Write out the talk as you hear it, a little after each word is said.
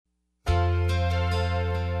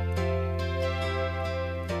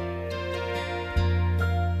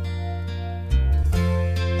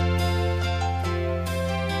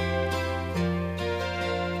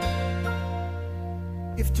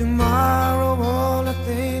tomorrow all the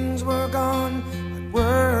things were gone I'd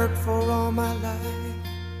worked for all my life,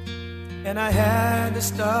 and I had to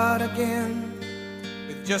start again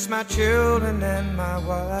with just my children and my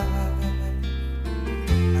wife.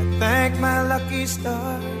 I thank my lucky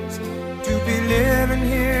stars to be living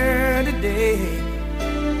here today,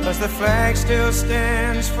 'cause the flag still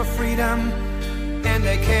stands for freedom, and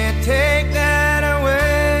they can't take that away.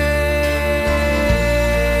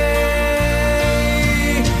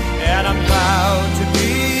 And I'm proud to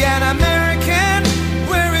be an American,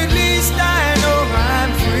 where at least I know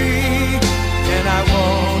I'm free. And I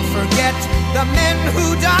won't forget the men who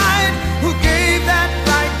died, who gave that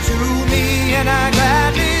right to me. And I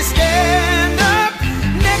gladly stand up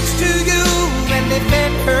next to you and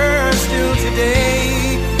defend her still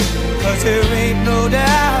today, 'cause there ain't no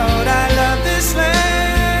doubt I love this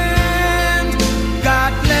land.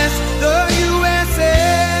 God bless the USA.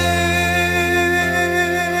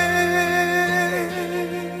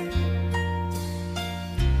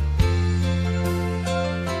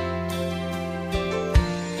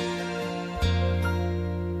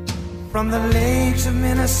 From the lakes of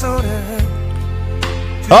Minnesota.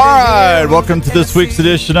 All right, welcome to this week's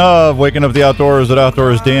edition of Waking Up the Outdoors with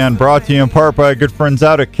Outdoors Dan, brought to you in part by our good friends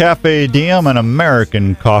out at Cafe Diem, an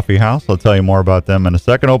American coffee house. I'll tell you more about them in a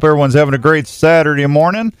second. Hope everyone's having a great Saturday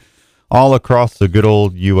morning all across the good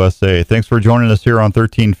old USA. Thanks for joining us here on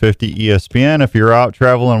 1350 ESPN. If you're out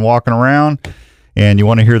traveling, walking around, and you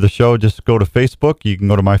want to hear the show, just go to Facebook. You can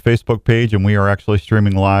go to my Facebook page, and we are actually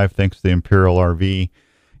streaming live thanks to the Imperial RV.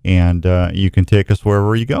 And you can take us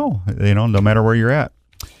wherever you go, no matter where you're at.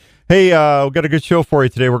 Hey, we've got a good show for you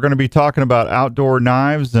today. We're going to be talking about outdoor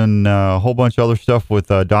knives and a whole bunch of other stuff with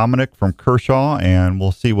Dominic from Kershaw, and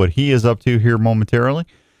we'll see what he is up to here momentarily.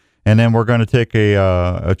 And then we're going to take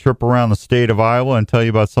a trip around the state of Iowa and tell you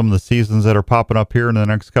about some of the seasons that are popping up here in the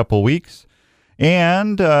next couple of weeks.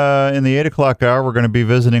 And in the 8 o'clock hour, we're going to be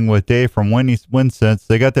visiting with Dave from WinSense.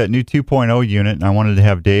 They got that new 2.0 unit, and I wanted to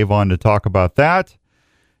have Dave on to talk about that.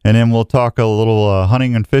 And then we'll talk a little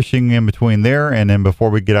hunting and fishing in between there. And then before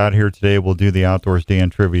we get out of here today, we'll do the Outdoors Dan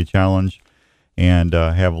Trivia Challenge and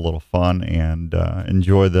have a little fun and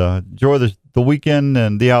enjoy the weekend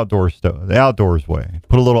and the outdoor stuff, the outdoors way.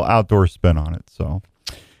 Put a little outdoor spin on it. So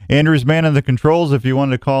Andrew's manning the controls. If you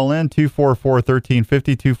wanted to call in,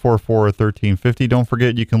 244-1350, 244-1350. Don't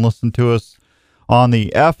forget you can listen to us on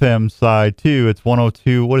the FM side too. It's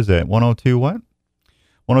 102, what is that? 102 what?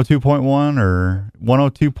 102.1 or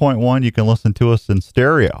 102.1. You can listen to us in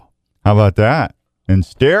stereo. How about that? In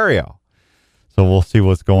stereo. So we'll see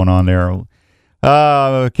what's going on there.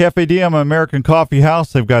 Cafe Diem, American Coffee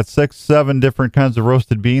House. They've got 6-7 different kinds of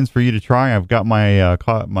roasted beans for you to try. I've got my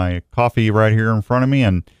my coffee right here in front of me,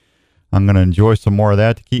 and I'm going to enjoy some more of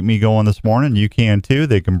that to keep me going this morning. You can too.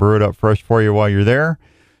 They can brew it up fresh for you while you're there.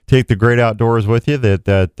 Take the great outdoors with you.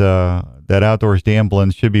 That Outdoors Dan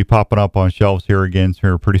blend should be popping up on shelves here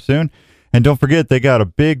pretty soon. And don't forget, they got a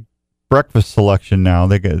big breakfast selection now.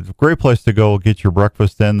 They got a great place to go get your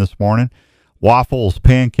breakfast in this morning. Waffles,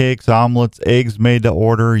 pancakes, omelets, eggs made to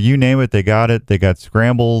order. You name it, they got it. They got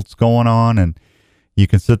scrambles going on, and you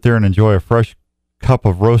can sit there and enjoy a fresh cup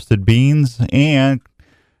of roasted beans and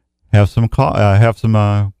have some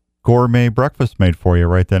gourmet breakfast made for you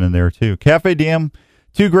right then and there too. Cafe Diem.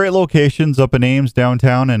 2 great locations up in Ames,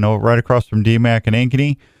 downtown, and right across from DMAC and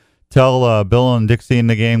Ankeny. Tell Bill and Dixie in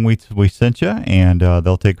the gang we sent you, and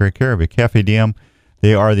they'll take great care of you. Cafe Diem,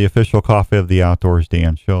 they are the official coffee of the Outdoors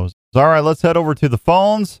Dan shows. All right, let's head over to the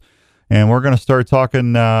phones, and we're going to start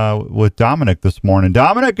talking with Dominic this morning.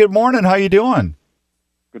 Dominic, good morning. How you doing?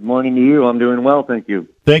 Good morning to you. I'm doing well, thank you.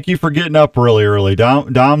 Thank you for getting up really early.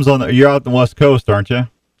 Dom's you're out on the West Coast, aren't you?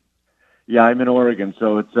 Yeah, I'm in Oregon,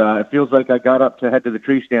 so it feels like I got up to head to the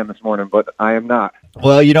tree stand this morning, but I am not.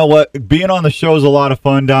 Well, you know what? Being on the show is a lot of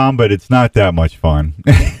fun, Dom, but it's not that much fun.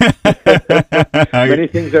 Many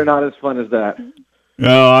things are not as fun as that.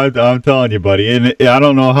 No, I'm telling you, buddy. And I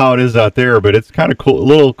don't know how it is out there, but it's kind of cool, a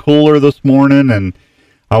little cooler this morning, and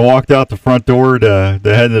I walked out the front door to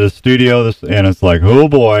head to the studio, and it's like, oh,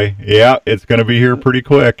 boy, yeah, it's going to be here pretty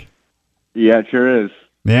quick. Yeah, it sure is.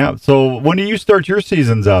 Yeah, so when do you start your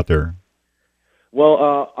seasons out there?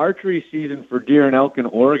 Well, archery season for deer and elk in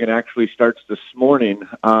Oregon actually starts this morning,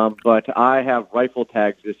 but I have rifle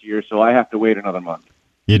tags this year, so I have to wait another month.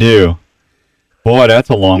 You do? Boy, that's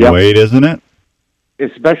a long wait, isn't it?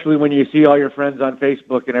 Especially when you see all your friends on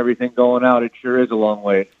Facebook and everything going out, it sure is a long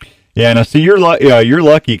wait. Yeah, now see, you're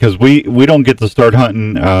lucky because we don't get to start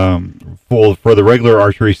hunting for the regular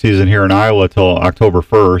archery season here in Iowa till October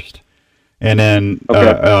 1st. And then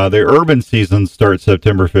Okay. the urban season starts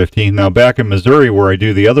September 15th. Now, back in Missouri, where I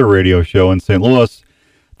do the other radio show in St. Louis,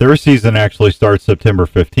 their season actually starts September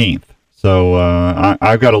 15th. So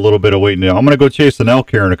I've got a little bit of waiting. I'm going to go chase an elk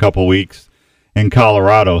here in a couple weeks in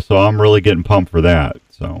Colorado, so I'm really getting pumped for that.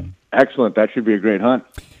 So Excellent. That should be a great hunt.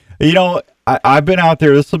 you know, I've been out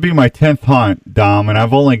there. This will be my 10th hunt, Dom, and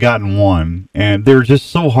I've only gotten one. And they're just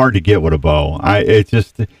so hard to get with a bow.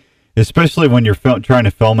 Especially when you're trying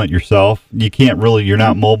to film it yourself, you're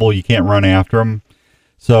not mobile. You can't run after them.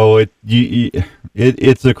 So it's you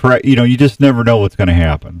just never know what's going to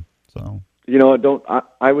happen. So.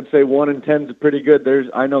 I would say 1 in 10 is pretty good.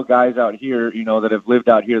 I know guys out here, that have lived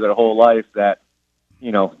out here their whole life that,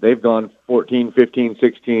 they've gone 14, 15,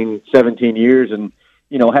 16, 17 years and,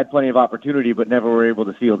 had plenty of opportunity, but never were able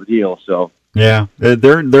to seal the deal. So yeah,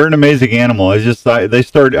 they're an amazing animal. I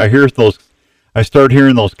start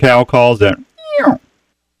hearing those cow calls that,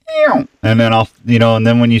 and then and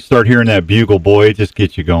then when you start hearing that bugle, boy, it just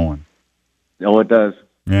gets you going. Oh, it does.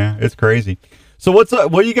 Yeah, it's crazy. So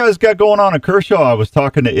what you guys got going on at Kershaw? I was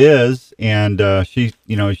talking to Iz, and she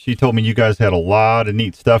told me you guys had a lot of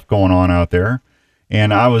neat stuff going on out there,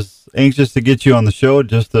 and I was anxious to get you on the show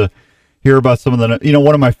just to hear about some of the.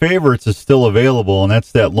 One of my favorites is still available, and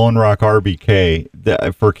that's that Lone Rock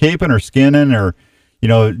RBK for caping or skinning or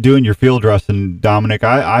doing your field dressing. Dominic,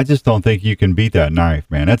 I just don't think you can beat that knife,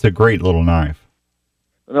 man. That's a great little knife.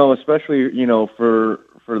 No, especially for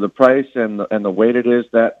the price and the weight it is,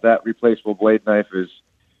 that replaceable blade knife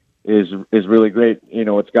is really great.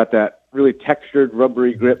 It's got that really textured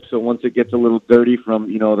rubbery grip, so once it gets a little dirty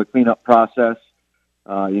from the cleanup process,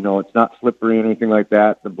 it's not slippery or anything like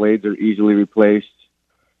that. The blades are easily replaced.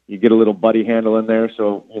 You get a little buddy handle in there,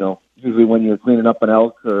 so usually when you're cleaning up an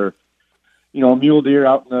elk or a mule deer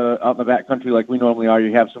out in the back country like we normally are,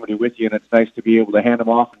 you have somebody with you, and it's nice to be able to hand them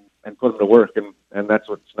off and put them to work, and that's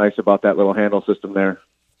what's nice about that little handle system there.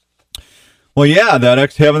 Well, yeah,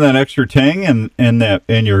 having that extra tang and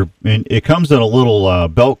it comes in a little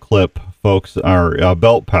belt clip, folks, or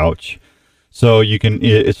belt pouch, so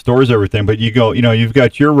it stores everything. But you've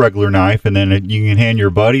got your regular knife, and then you can hand your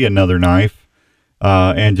buddy another knife,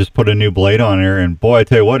 and just put a new blade on there. And boy, I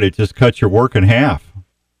tell you what, it just cuts your work in half.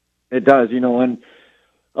 It does, and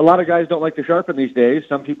a lot of guys don't like to sharpen these days.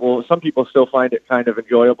 Some people still find it kind of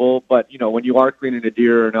enjoyable, but when you are cleaning a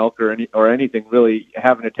deer or an elk or anything, really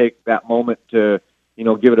having to take that moment to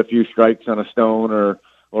give it a few strikes on a stone or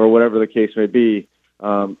whatever the case may be,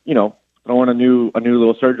 throwing a new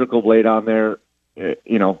little surgical blade on there,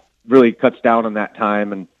 really cuts down on that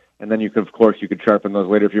time, and then you could sharpen those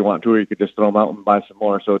later if you want to, or you could just throw them out and buy some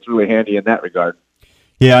more. So it's really handy in that regard.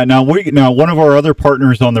 Yeah. Now one of our other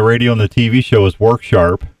partners on the radio and the TV show is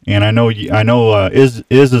Worksharp, and I know Iz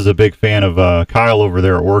is a big fan of Kyle over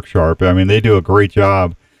there at Worksharp. I mean, they do a great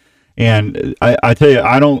job, and I tell you,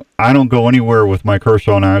 I don't go anywhere with my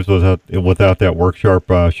Kershaw knives without that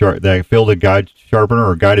Worksharp that fielded guide sharpener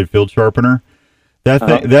or guided field sharpener.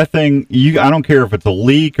 That thing, I don't care if it's a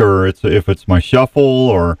leak or if it's my shuffle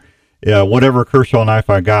or. Yeah, whatever Kershaw knife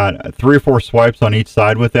I got, 3 or 4 swipes on each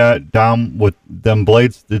side with that, Dom, with them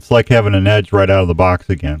blades, it's like having an edge right out of the box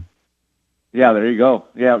again. Yeah, there you go.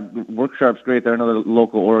 Yeah, Worksharp's great. They're another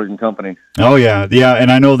local Oregon company. Oh, yeah,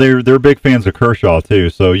 and I know they're big fans of Kershaw, too.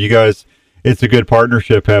 So you guys, it's a good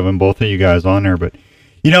partnership having both of you guys on there. But,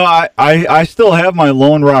 I still have my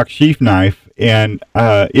Lone Rock sheath knife, and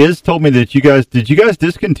Iz told me that did you guys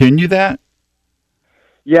discontinue that?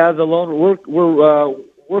 Yeah, we're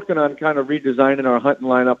working on kind of redesigning our hunting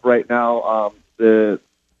lineup right now. The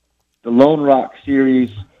Lone Rock series,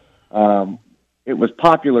 it was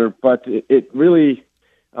popular, but it really,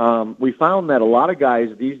 we found that a lot of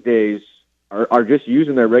guys these days are just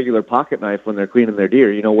using their regular pocket knife when they're cleaning their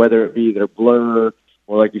deer, whether it be their blur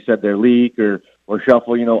or like you said, their leak or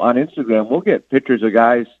shuffle. On Instagram, we'll get pictures of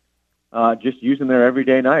guys just using their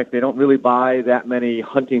everyday knife. They don't really buy that many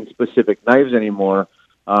hunting specific knives anymore.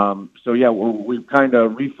 So yeah, we've kind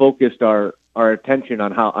of refocused our attention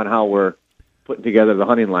on how we're putting together the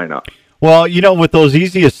hunting lineup. Well, with those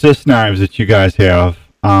easy assist knives that you guys have,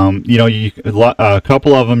 a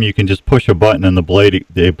couple of them you can just push a button and the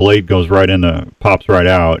blade goes right in pops right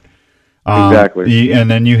out. Exactly. And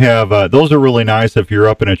then you have those are really nice if you're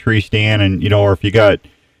up in a tree stand and or if you got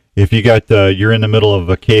you're in the middle of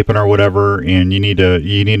a caping or whatever and you need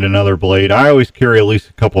another blade. I always carry at least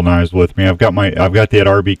a couple knives with me. I've got that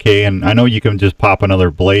RBK, and I know you can just pop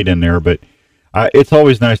another blade in there, but it's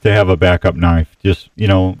always nice to have a backup knife. Just you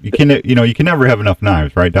can never have enough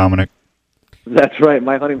knives, right, Dominic? That's right.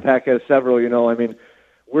 My hunting pack has several. I mean,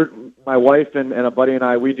 my wife and a buddy and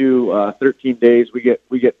I, we do 13 days. We get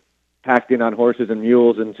packed in on horses and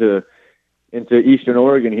mules into Eastern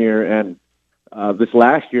Oregon here. And this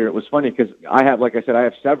last year, it was funny because I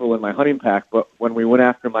have several in my hunting pack. But when we went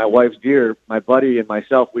after my wife's deer, my buddy and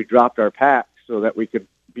myself, we dropped our packs so that we could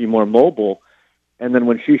be more mobile. And then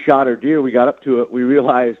when she shot her deer, we got up to it. We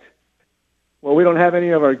realized, well, we don't have any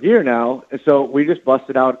of our gear now, and so we just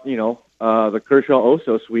busted out, the Kershaw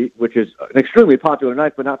Oso Suite, which is an extremely popular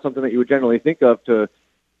knife, but not something that you would generally think of to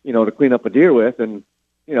clean up a deer with. And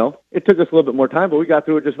it took us a little bit more time, but we got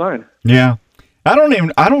through it just fine. Yeah, I don't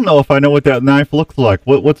know if I know what that knife looks like.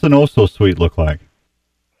 What's an Oso Suite look like?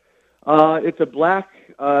 It's a black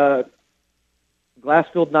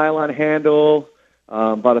glass-filled nylon handle,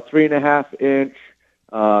 about a 3.5 inch.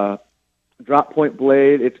 Drop point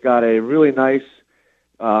blade. It's got a really nice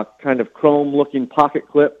kind of chrome-looking pocket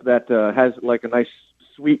clip that has like a nice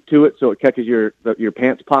sweep to it, so it catches your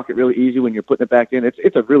pants pocket really easy when you're putting it back in.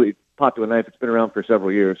 It's a really popular knife. It's been around for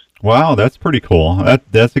several years. Wow, that's pretty cool.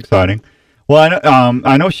 That's exciting. Well,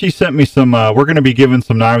 I know she sent me some. We're going to be giving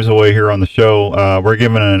some knives away here on the show. We're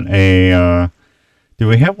giving a. Do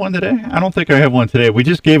we have one today? I don't think I have one today. We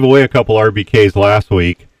just gave away a couple RBKs last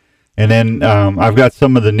week. And then I've got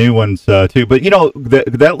some of the new ones too. But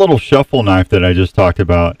that little shuffle knife that I just talked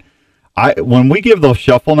about, when we give those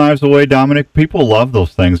shuffle knives away, Dominic, people love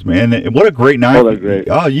those things, man. What a great knife! Oh, they're great.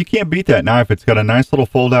 Oh, you can't beat that knife. It's got a nice little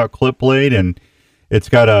fold-out clip blade, and it's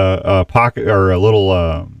got a pocket or a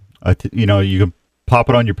little, you can pop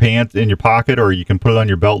it on your pants in your pocket, or you can put it on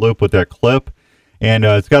your belt loop with that clip. And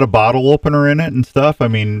it's got a bottle opener in it and stuff. I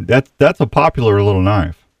mean, that's a popular little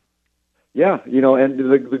knife. Yeah, and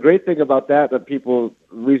the great thing about the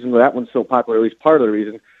reason that one's so popular, at least part of the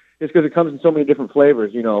reason, is because it comes in so many different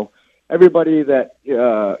flavors. Everybody that,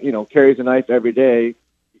 carries a knife every day,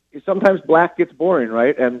 sometimes black gets boring,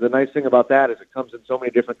 right? And the nice thing about that is it comes in so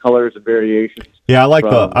many different colors and variations. Yeah, I like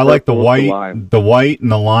the white. The white and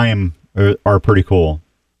the lime are pretty cool.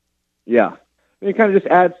 Yeah, it kind of just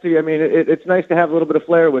adds to. I mean, it's nice to have a little bit of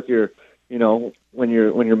flair with your, when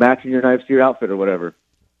you're matching your knives to your outfit or whatever.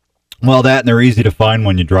 Well, and they're easy to find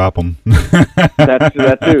when you drop them.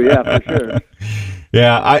 that too, yeah, for sure.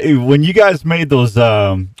 Yeah, when you guys made those,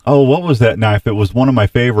 what was that knife? It was one of my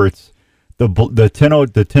favorites, the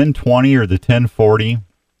 1020 or the 1040,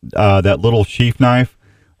 that little sheath knife,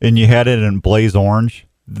 and you had it in blaze orange.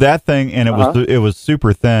 That thing, and it was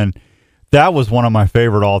super thin. That was one of my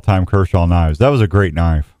favorite all-time Kershaw knives. That was a great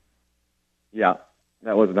knife. Yeah,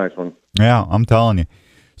 that was a nice one. Yeah, I'm telling you.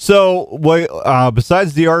 So,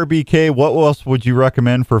 besides the RBK, what else would you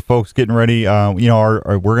recommend for folks getting ready?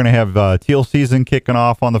 We're going to have teal season kicking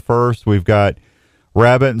off on the 1st. We've got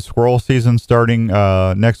rabbit and squirrel season starting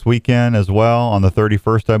next weekend as well on the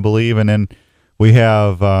 31st, I believe. And then we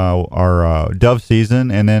have our dove season.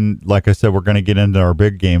 And then, like I said, we're going to get into our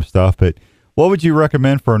big game stuff. But what would you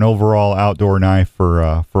recommend for an overall outdoor knife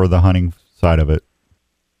for the hunting side of it?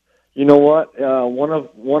 You know what?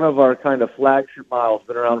 One of our kind of flagship models,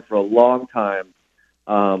 been around for a long time.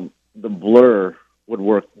 The Blur would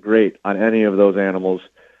work great on any of those animals,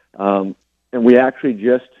 and we actually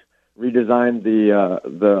just redesigned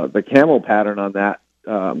the camo pattern on that.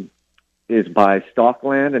 Is by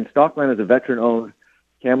Stockland, and Stockland is a veteran-owned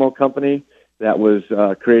camo company that was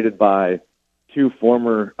created by two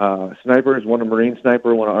former snipers, one a Marine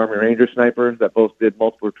sniper, one an Army Ranger sniper, that both did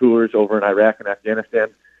multiple tours over in Iraq and Afghanistan.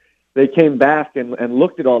 They came back and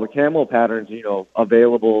looked at all the camo patterns,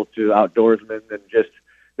 available to outdoorsmen and just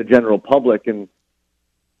the general public. And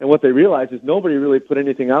what they realized is nobody really put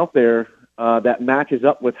anything out there that matches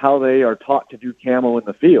up with how they are taught to do camo in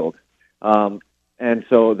the field. And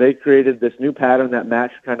so they created this new pattern that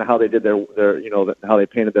matched kind of how they did their how they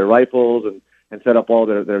painted their rifles and set up all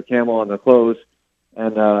their camo on their clothes.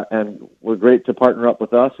 And we're great to partner up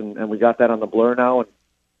with us. And we got that on the Blur now. And,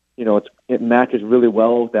 it matches really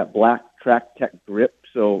well with that black Track Tech grip.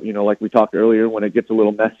 So, like we talked earlier, when it gets a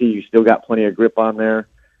little messy, you still got plenty of grip on there.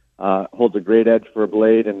 Holds a great edge for a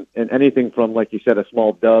blade, and anything from, like you said, a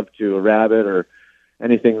small dove to a rabbit or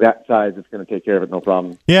anything that size, it's going to take care of it, no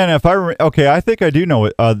problem. Yeah, and I think I do know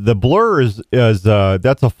it. The Blur is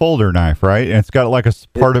that's a folder knife, right? And it's got like a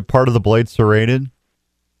part of the blade serrated.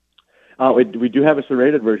 We do have a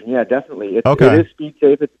serrated version. Yeah, definitely. It is speed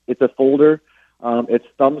safe. It's a folder. It's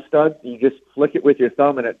thumb stud. You just flick it with your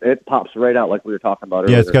thumb, and it pops right out like we were talking about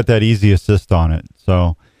earlier. Yeah, it's got that easy assist on it.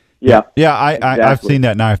 So yeah, exactly. I've seen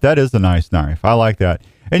that knife. That is a nice knife. I like that.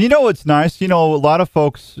 And it's nice. A lot of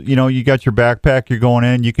folks. You got your backpack. You're going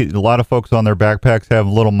in. A lot of folks on their backpacks have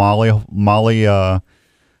little molly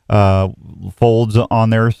folds on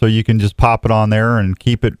there, so you can just pop it on there and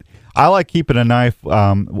keep it. I like keeping a knife.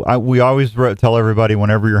 We always tell everybody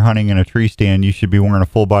whenever you're hunting in a tree stand, you should be wearing a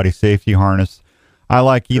full body safety harness. I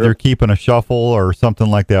like either keeping a shuffle or something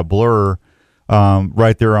like that Blur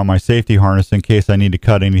right there on my safety harness in case I need to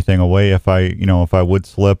cut anything away if I would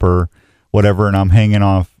slip or whatever, and I'm hanging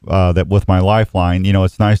off that with my lifeline.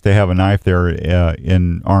 It's nice to have a knife there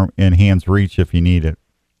in hand's reach if you need it.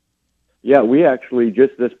 Yeah, we actually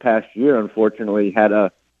just this past year, unfortunately, had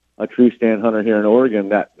a tree stand hunter here in Oregon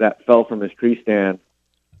that fell from his tree stand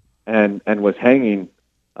and was hanging.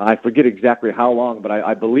 I forget exactly how long, but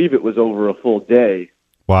I believe it was over a full day.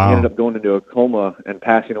 Wow. He ended up going into a coma and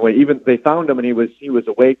passing away. Even they found him and he was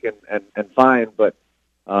awake and fine, but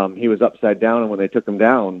he was upside down, and when they took him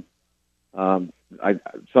down,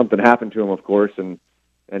 something happened to him, of course, and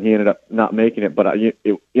he ended up not making it. But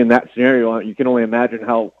in that scenario, you can only imagine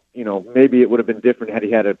how, maybe it would have been different had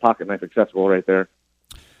he had a pocket knife accessible right there.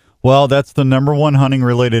 Well, that's the number one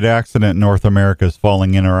hunting-related accident in North America, is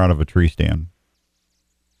falling in or out of a tree stand.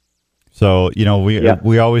 So,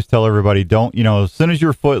 we always tell everybody, don't, as soon as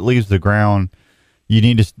your foot leaves the ground, you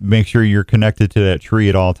need to make sure you're connected to that tree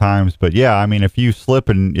at all times. But yeah, I mean, if you slip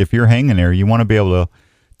and if you're hanging there, you want to be able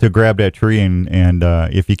to grab that tree, and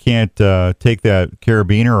if you can't take that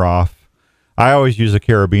carabiner off, I always use a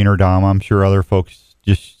carabiner, Dom. I'm sure other folks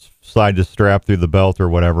just slide the strap through the belt or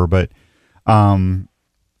whatever, but I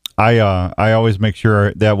always make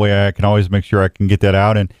sure that way I can always make sure I can get that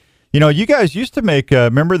out. And you guys used to make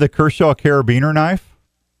remember the Kershaw carabiner knife?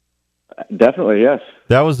 Definitely, yes.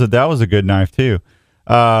 That was a good knife too.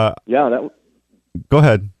 Go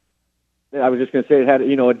ahead. I was just going to say it had,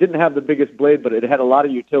 it didn't have the biggest blade, but it had a lot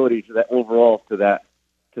of utility to that overall to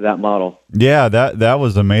that model. Yeah, that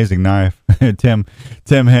was an amazing knife. Tim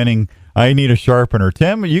Henning, I need a sharpener.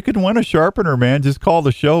 Tim, you can win a sharpener, man. Just call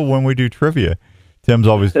the show when we do trivia. Tim's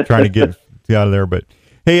always trying to get out of there, but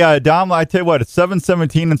hey, Dom, I tell you what, it's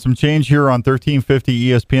 7:17 and some change here on 1350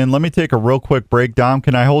 ESPN. Let me take a real quick break. Dom,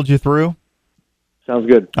 can I hold you through? Sounds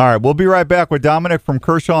good. All right, we'll be right back with Dominic from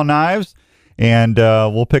Kershaw Knives, and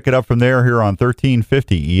we'll pick it up from there here on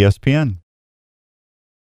 1350 ESPN.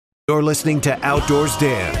 You're listening to Outdoors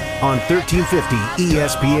Dan on 1350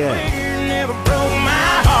 ESPN.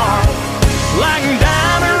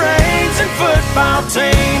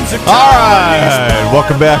 All right,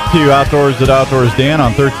 welcome back to Outdoors Dan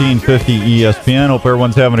on 1350 ESPN. Hope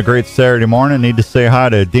everyone's having a great Saturday morning. Need to say hi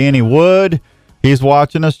to Danny Wood. He's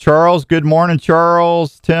watching us. Charles, good morning,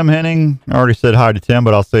 Charles. Tim Henning, I already said hi to Tim,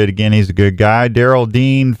 but I'll say it again. He's a good guy. Daryl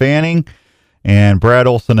Dean Fanning and Brad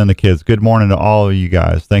Olson and the kids. Good morning to all of you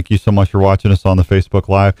guys. Thank you so much for watching us on the Facebook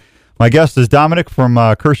Live. My guest is Dominic from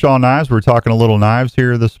Kershaw Knives. We're talking a little knives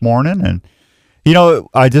here this morning, and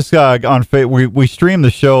I just we stream the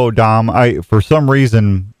show, Dom. For some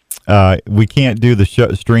reason we can't do the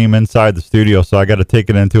stream inside the studio, so I got to take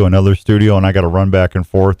it into another studio, and I got to run back and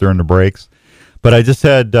forth during the breaks. But I just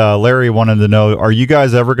had Larry wanted to know: are you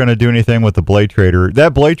guys ever going to do anything with the Blade Trader?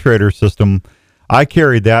 That Blade Trader system, I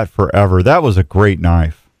carried that forever. That was a great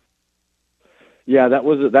knife. Yeah, that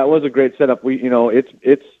was a great setup. We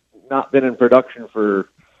it's not been in production for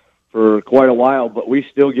quite a while, but we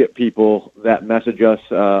still get people that message us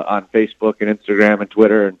on Facebook and Instagram and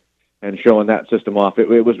Twitter and showing that system off. It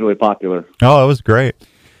was really popular. Oh, it was great.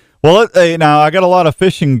 Well, now I got a lot of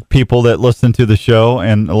fishing people that listen to the show,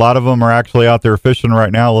 and a lot of them are actually out there fishing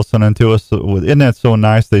right now listening to us. Isn't that so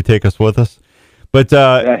nice? They take us with us. But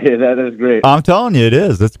yeah, that is great. I'm telling you, it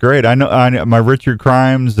is. It's great. I know my Richard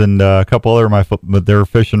Crimes and a couple other but they're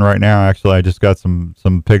fishing right now. Actually, I just got some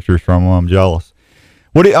pictures from them. I'm jealous.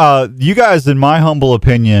 What do you guys, in my humble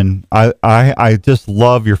opinion, I just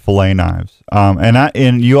love your fillet knives.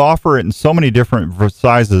 And you offer it in so many different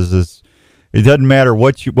sizes. It doesn't matter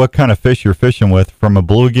what kind of fish you're fishing with, from a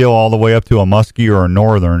bluegill all the way up to a muskie or a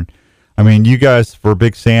northern. I mean, you guys, for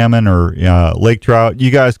big salmon or lake trout,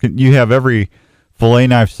 you have every fillet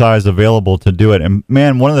knife size available to do it. And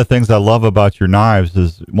man, one of the things I love about your knives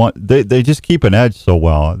is they just keep an edge so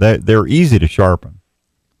well. They're easy to sharpen.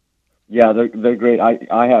 Yeah, they're great.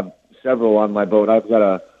 I have several on my boat. I've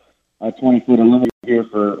got a 20-foot limit here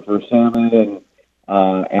for salmon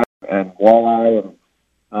and walleye, and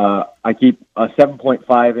I keep a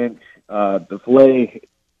 7.5 inch. The fillet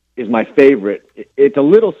is my favorite. It's a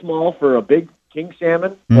little small for a big king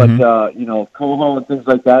salmon, but coho and things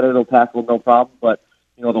like that, it'll tackle no problem. But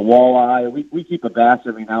the walleye, we keep a bass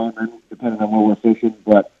every now and then, depending on where we're fishing.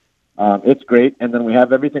 But it's great. And then we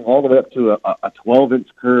have everything all the way up to a 12-inch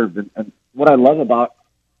curve. And what I love about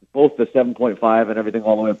both the 7.5 and everything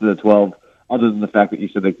all the way up to the 12, other than the fact that you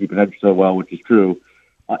said they keep an edge so well, which is true,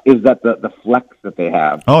 is that the flex that they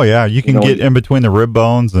have. Oh yeah, you can get in between the rib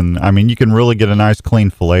bones, and I mean, you can really get a nice clean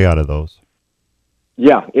fillet out of those.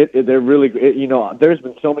 Yeah, they're really. There's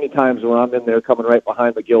been so many times where I'm in there coming right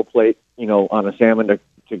behind the gill plate, on a salmon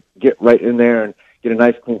to get right in there and get a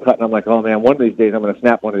nice clean cut, and I'm like, oh man, one of these days I'm going to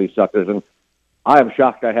snap one of these suckers, and I am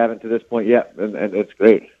shocked I haven't to this point yet, and it's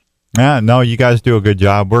great. Yeah, no, you guys do a good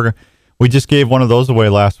job. We just gave one of those away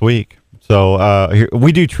last week. So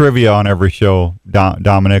we do trivia on every show,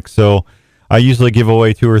 Dominic. So I usually give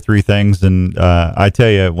away 2 or 3 things, and I tell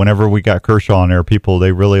you, whenever we got Kershaw on there,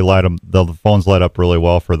 they really light them. The phones light up really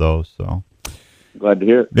well for those. So glad to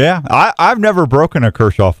hear it. Yeah, I've never broken a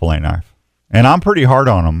Kershaw fillet knife, and I'm pretty hard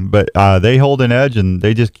on them, but they hold an edge and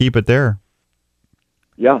they just keep it there.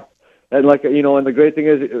 Yeah, and and the great thing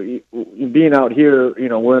is being out here.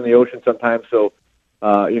 We're in the ocean sometimes, so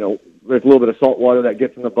there's a little bit of salt water that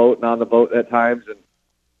gets in the boat and on the boat at times,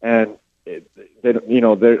 and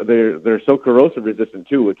they're so corrosive resistant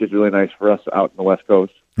too, which is really nice for us out in the West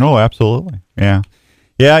Coast. Oh, absolutely. Yeah.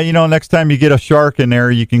 Next time you get a shark in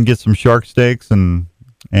there, you can get some shark steaks and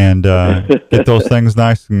get those things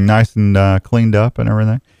nice and cleaned up and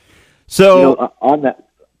everything. So on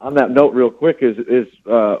that note, real quick, is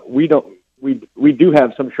we do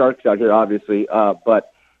have some sharks out here, obviously,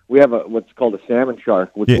 but we have what's called a salmon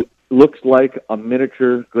shark, which looks like a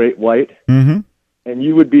miniature great white. Mm-hmm. And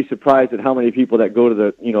you would be surprised at how many people that go to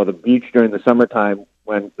the beach during the summertime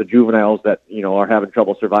when the juveniles that are having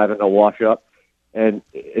trouble surviving, they'll wash up. And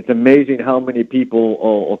it's amazing how many people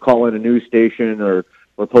will call in a news station or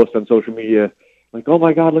post on social media like, "Oh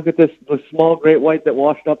my God, look at this small great white that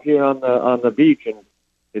washed up here on the beach," and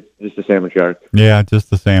it's just a salmon shark. Yeah,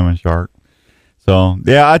 just a salmon shark. So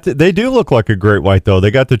yeah, they do look like a great white though.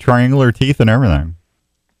 They got the triangular teeth and everything.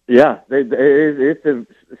 Yeah, it's a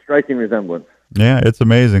striking resemblance. Yeah, it's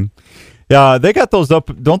amazing. Yeah, they got those up.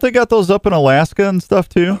 Don't they got those up in Alaska and stuff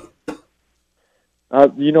too?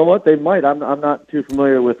 You know what? They might. I'm not too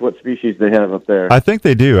familiar with what species they have up there. I think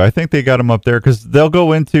they do. I think they got them up there because they'll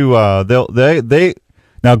go into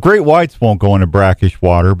now great whites won't go into brackish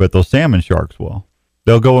water, but those salmon sharks will.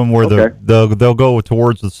 They'll go in where they'll go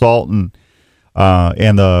towards the salt and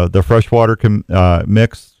the freshwater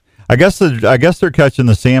mix. I guess they're catching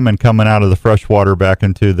the salmon coming out of the freshwater back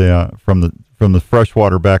into the from the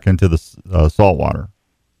freshwater back into the saltwater.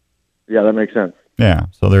 Yeah, that makes sense. Yeah,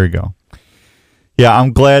 so there you go. Yeah,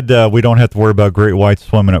 I'm glad we don't have to worry about great whites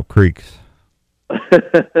swimming up creeks.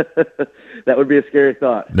 That would be a scary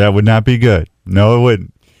thought. That would not be good. No, it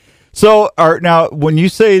wouldn't. So, now when you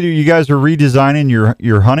say you guys are redesigning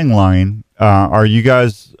your hunting line, are you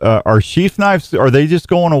guys are sheath knives? Are they just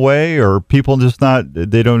going away, or people just not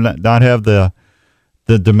have the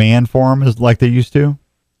demand for them as like they used to?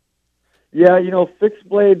 Yeah, fixed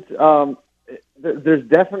blades. There's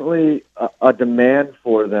definitely a demand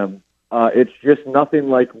for them. It's just nothing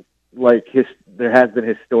like there has been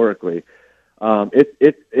historically.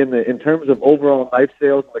 In terms of overall knife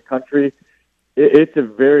sales in the country, it's a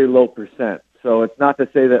very low percent. So it's not to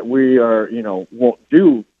say that we won't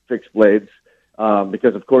do fixed blades,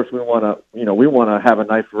 because of course we want to have a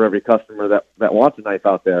knife for every customer that wants a knife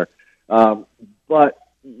out there. But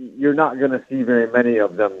you're not going to see very many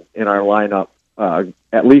of them in our lineup,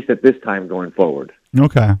 at least at this time going forward.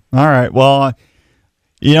 Okay. All right. Well,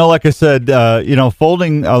 like I said,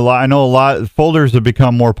 folding a lot. I know a lot folders have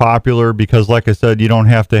become more popular because, like I said, you don't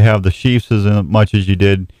have to have the sheaths as much as you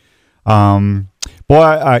did. What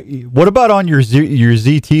about on your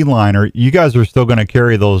ZT line? Or you guys are still going to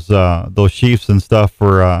carry those sheaths and stuff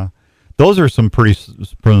for? Those are some pretty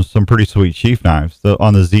sweet sheath knives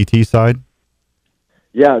on the ZT side.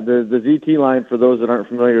 Yeah, the ZT line, for those that aren't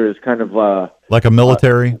familiar, is kind of like a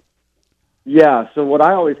military. Yeah, so what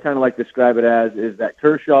I always kind of like to describe it as is that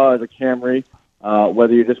Kershaw is a Camry.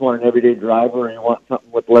 Whether you just want an everyday driver or you want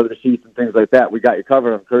something with leather seats and things like that, we got you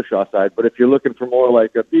covered on Kershaw side. But if you're looking for more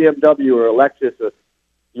like a BMW or a Lexus,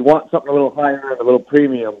 you want something a little higher and a little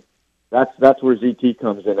premium, that's where ZT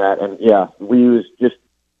comes in at. And yeah, we use just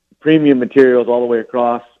premium materials all the way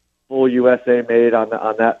across, full USA made on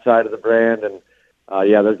that side of the brand, and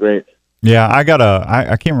yeah, they're great. Yeah, I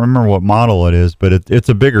can't remember what model it is, but it's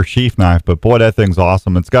a bigger sheath knife. But boy, that thing's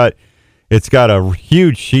awesome. It's got a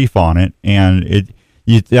huge sheath on it, and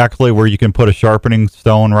it's actually where you can put a sharpening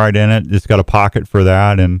stone right in it. It's got a pocket for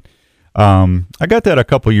that, and I got that a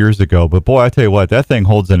couple years ago. But boy, I tell you what, that thing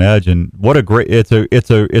holds an edge, and what a great! It's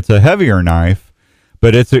a heavier knife,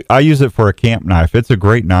 but I use it for a camp knife. It's a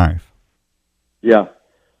great knife. Yeah.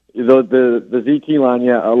 The ZT line,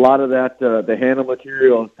 yeah, a lot of that, the handle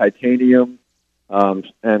material is titanium.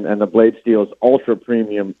 and the blade steel is ultra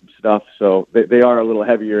premium stuff. So they are a little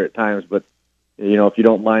heavier at times, but if you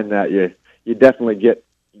don't mind that, you definitely get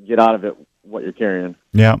out of it what you're carrying.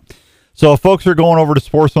 Yeah. So if folks are going over to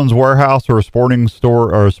Sportsman's Warehouse or a sporting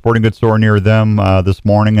store or a sporting goods store near them this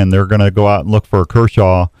morning, and they're going to go out and look for a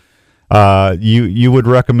Kershaw, you would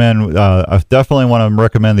recommend, I definitely want to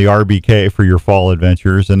recommend the RBK for your fall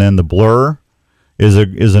adventures. And then the Blur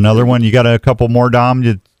is another one. You got a couple more,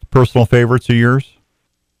 Dom, personal favorites of yours?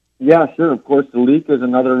 Yeah, sure. Of course, the Leak is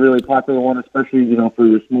another really popular one, especially, for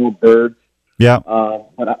your small birds. Yeah.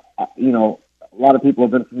 But, a lot of people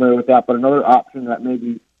have been familiar with that. But another option that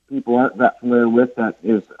maybe people aren't that familiar with that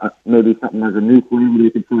is maybe something like a new flavor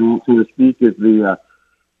you could try out, so to speak, is the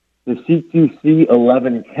CQC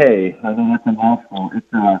 11K. I know that's a mouthful.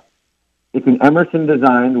 It's an Emerson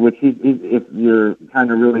design, which if you're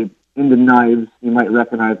kind of really into knives, you might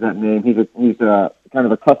recognize that name. He's a kind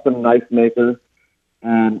of a custom knife maker,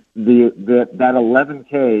 and that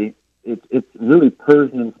 11K, it's really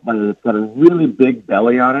Persian inspired. It's got a really big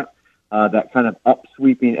belly on it, that kind of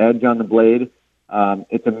upsweeping edge on the blade.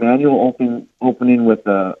 It's a manual opening with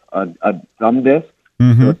a thumb disc,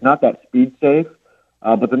 so it's not that speed safe.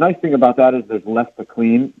 But the nice thing about that is there's less to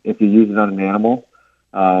clean if you use it on an animal.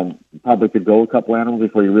 You probably could go a couple animals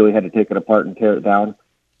before you really had to take it apart and tear it down.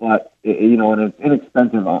 But, and it's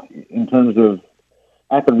inexpensive in terms of,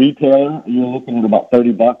 at the retailer, you're looking at about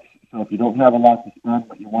 $30. So if you don't have a lot to spend,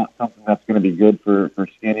 but you want something that's going to be good for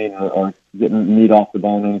skinning or getting meat off the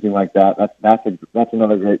bone or anything like that, that's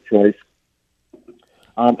another great choice.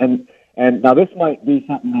 And now this might be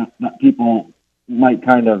something that people might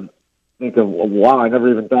kind of think of, wow, I never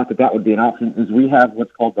even thought that would be an option, is we have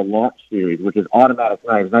what's called the Launch Series, which is automatic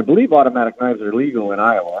knives. And I believe automatic knives are legal in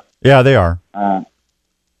Iowa. Yeah, they are. And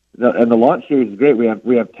the Launch Series is great. We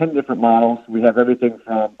have 10 different models. We have everything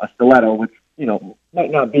from a stiletto, which,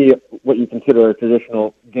 might not be what you consider a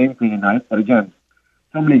traditional game cleaning knife. But again,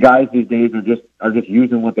 so many guys these days are just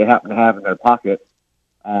using what they happen to have in their pocket.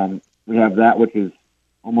 We have that, which is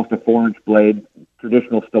almost a 4-inch blade,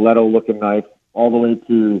 traditional stiletto-looking knife, all the way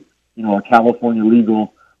to, a California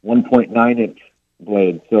legal 1.9-inch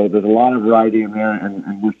blade. So there's a lot of variety in there,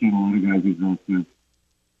 and we're seeing a lot of guys use those too.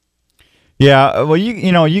 Yeah, well,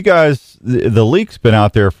 you guys, the Leak's been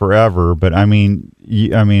out there forever, but I mean,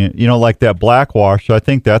 like that Blackwash, I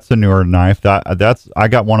think that's a newer knife. I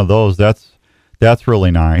got one of those. That's really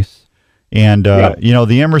nice. And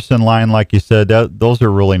the Emerson line, like you said, those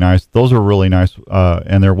are really nice. Those are really nice,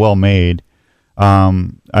 and they're well made.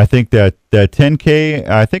 I think that 10K,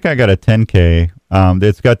 I think I got a 10K.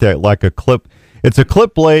 It's got that like a clip. It's a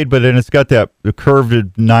clip blade, but then it's got that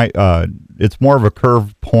curved knife. It's more of a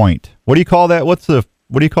curved point. What do you call that? What do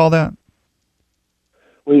you call that?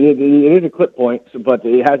 Well, it is a clip point, but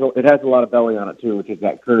it has a lot of belly on it too, which is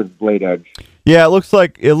that curved blade edge. Yeah, it looks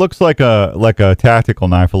like a tactical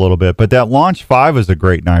knife a little bit, but that Launch 5 is a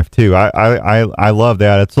great knife too. I love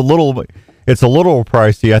that. It's a little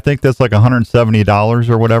pricey. I think that's like $170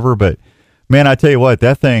 or whatever, but man, I tell you what,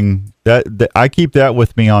 that thing, that I keep that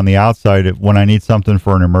with me on the outside when I need something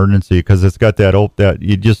for an emergency, because it's got that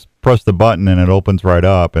you just press the button and it opens right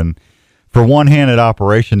up. And for one-handed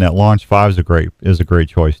operation, that Launch 5 is a great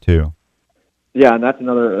choice too. Yeah, and that's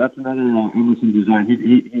another Emerson design.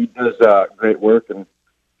 He does great work, and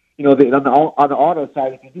on the auto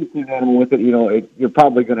side, if you do clean an animal with it, you're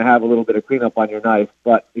probably going to have a little bit of cleanup on your knife.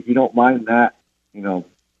 But if you don't mind that,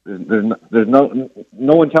 there's no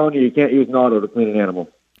one telling you can't use an auto to clean an animal.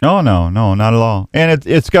 No, not at all. And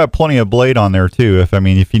it's got plenty of blade on there too. If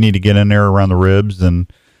you need to get in there around the ribs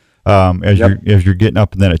and as you're getting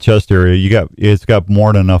up in that chest area, it's got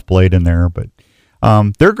more than enough blade in there. But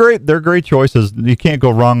they're great. They're great choices. You can't go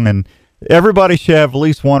wrong. And everybody should have at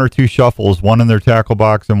least one or two shuffles, one in their tackle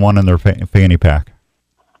box and one in their fanny pack.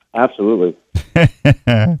 Absolutely.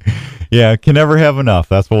 Yeah, can never have enough.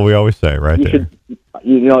 That's what we always say, right there.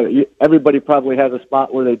 Everybody probably has a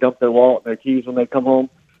spot where they dump their wallet and their keys when they come home.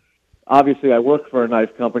 Obviously, I work for a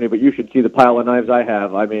knife company, but you should see the pile of knives I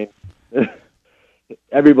have. I mean,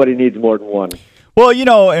 everybody needs more than one. Well,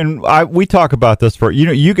 and we talk about this for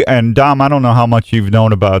you and Dom. I don't know how much you've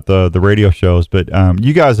known about the radio shows, but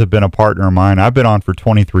you guys have been a partner of mine. I've been on for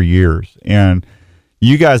 23 years, and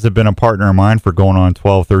you guys have been a partner of mine for going on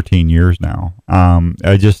 12, 13 years now. I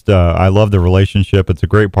love the relationship. It's a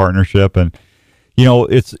great partnership, and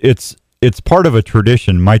it's part of a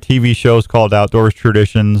tradition. My TV show is called Outdoors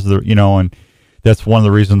Traditions, and that's one of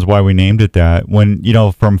the reasons why we named it that. When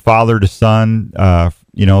from father to son,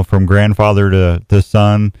 from grandfather to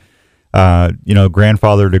son,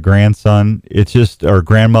 grandfather to grandson. It's just, or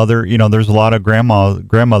grandmother. There's a lot of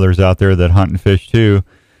grandmothers out there that hunt and fish too.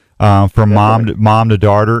 From mom to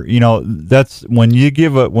daughter. That's when you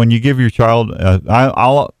give your child.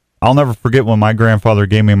 I'll never forget when my grandfather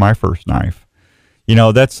gave me my first knife.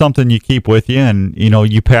 That's something you keep with you, and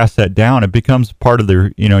you pass that down. It becomes part of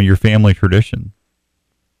their your family tradition.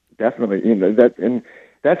 Definitely,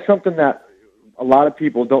 that's something that a lot of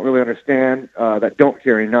people don't really understand that don't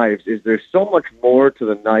carry knives. Is there's so much more to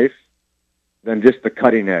the knife than just the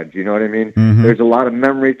cutting edge. You know what I mean? Mm-hmm. There's a lot of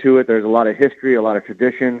memory to it. There's a lot of history, a lot of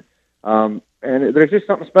tradition. And there's just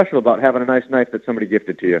something special about having a nice knife that somebody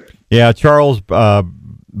gifted to you. Yeah, Charles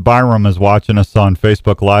Byram is watching us on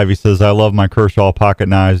Facebook Live. He says, "I love my Kershaw pocket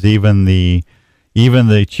knives. Even the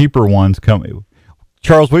cheaper ones come."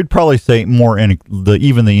 Charles, we'd probably say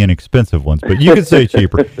even the inexpensive ones, but you could say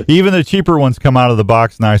cheaper. Even the cheaper ones come out of the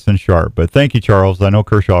box nice and sharp. But thank you, Charles. I know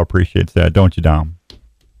Kershaw appreciates that, don't you, Dom?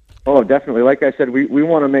 Oh, definitely. Like I said, we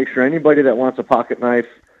want to make sure anybody that wants a pocket knife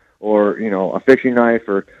or a fishing knife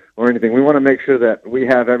or anything, we want to make sure that we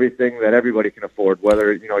have everything that everybody can afford.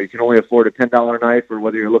 Whether you can only afford a $10 knife or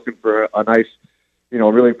whether you're looking for a nice,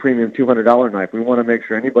 really premium $200 knife. We want to make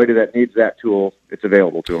sure anybody that needs that tool, it's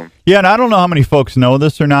available to them. Yeah, and I don't know how many folks know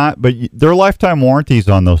this or not, but there are lifetime warranties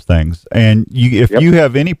on those things. And if you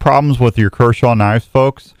have any problems with your Kershaw knives,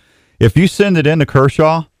 folks, if you send it into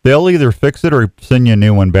Kershaw, they'll either fix it or send you a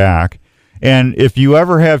new one back. And if you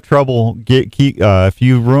ever have trouble, if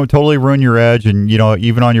you totally ruin your edge, and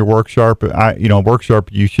even on your Work Sharp,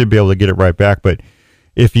 you should be able to get it right back. But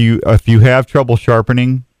if you have trouble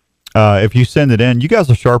sharpening, if you send it in, you guys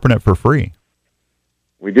will sharpen it for free.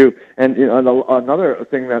 We do. And another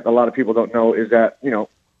thing that a lot of people don't know is that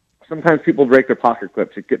sometimes people break their pocket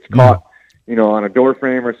clips. It gets caught, on a door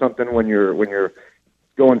frame or something when you're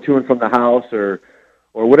going to and from the house or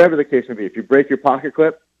whatever the case may be. If you break your pocket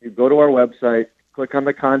clip, you go to our website, click on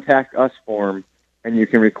the Contact Us form, and you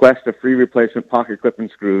can request a free replacement pocket clip and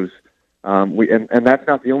screws. And that's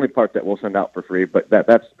not the only part that we'll send out for free, but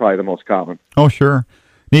that's probably the most common. Oh, sure.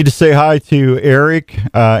 Need to say hi to Eric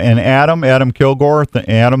and Adam Kilgore.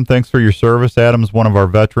 Adam, thanks for your service. Adam's one of our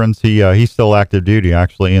veterans. He's still active duty,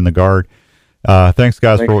 actually, in the Guard. Thanks,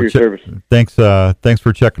 guys, for your service. Thanks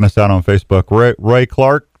for checking us out on Facebook. Ray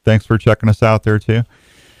Clark, thanks for checking us out there too.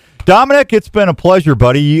 Dominic, it's been a pleasure,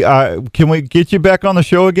 buddy. Can we get you back on the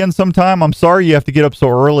show again sometime? I'm sorry you have to get up so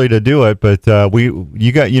early to do it, but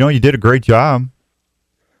you did a great job.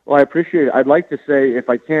 Well, I appreciate it. I'd like to say, if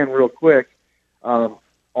I can, real quick,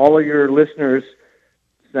 all of your listeners,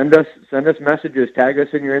 send us messages, tag us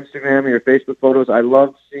in your Instagram or your Facebook photos. I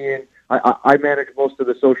love seeing. I manage most of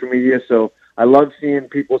the social media, so I love seeing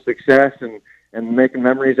people's success and making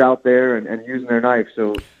memories out there and using their knife.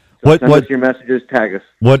 So send us your messages, tag us.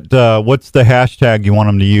 What's the hashtag you want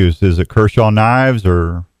them to use? Is it Kershaw Knives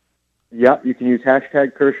or? Yep, you can use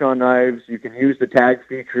hashtag Kershaw Knives. You can use the tag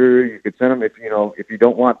feature. You could send them if you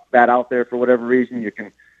don't want that out there for whatever reason. You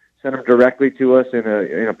can send them directly to us in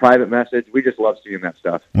a private message. We just love seeing that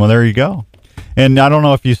stuff. Well, there you go. And I don't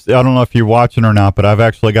know if you're watching or not, but I've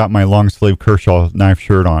actually got my long sleeve Kershaw knife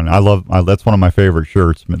shirt on. That's one of my favorite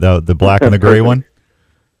shirts, the black and the gray one.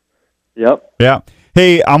 Yep. Yeah.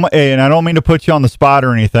 Hey, and I don't mean to put you on the spot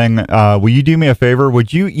or anything. Will you do me a favor?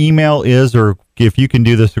 Would you email or if you can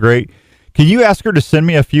do this, great. Can you ask her to send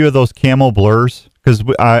me a few of those camo blurs? Because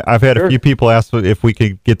I've had a few people ask if we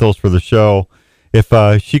could get those for the show. If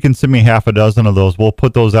she can send me half a dozen of those, we'll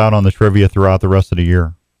put those out on the trivia throughout the rest of the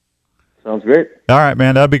year. Sounds great. All right,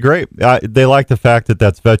 man, that'd be great. They like the fact that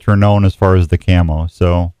that's veteran known as far as the camo.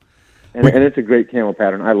 So, and it's a great camo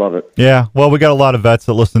pattern. I love it. Yeah, well, we got a lot of vets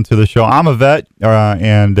that listen to the show. I'm a vet,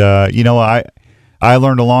 and I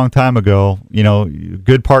learned a long time ago.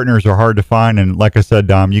 Good partners are hard to find, and like I said,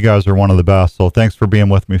 Dom, you guys are one of the best. So, thanks for being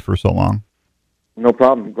with me for so long. No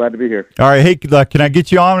problem. Glad to be here. All right, hey, can I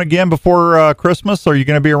get you on again before Christmas? Are you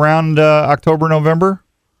going to be around October, November?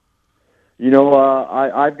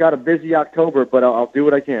 I've got a busy October, but I'll do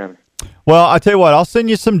what I can. Well, I'll tell you what, I'll send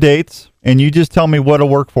you some dates, and you just tell me what'll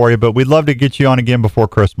work for you, but we'd love to get you on again before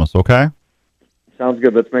Christmas, okay? Sounds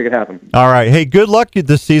good. Let's make it happen. All right. Hey, good luck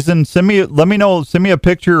this season. Send me a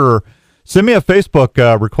picture or send me a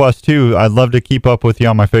Facebook request, too. I'd love to keep up with you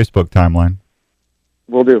on my Facebook timeline.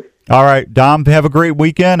 Will do. All right, Dom, have a great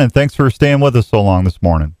weekend, and thanks for staying with us so long this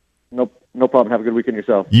morning. No problem. Have a good weekend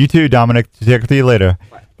yourself. You too, Dominic. Take it to you later.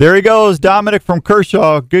 Bye. There he goes, Dominic from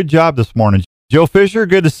Kershaw. Good job this morning. Joe Fisher,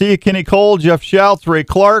 good to see you. Kenny Cole, Jeff Schultz, Ray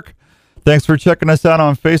Clark. Thanks for checking us out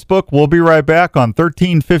on Facebook. We'll be right back on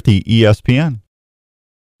 1350 ESPN.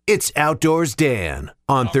 It's Outdoors Dan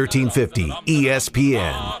on 1350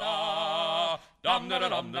 ESPN.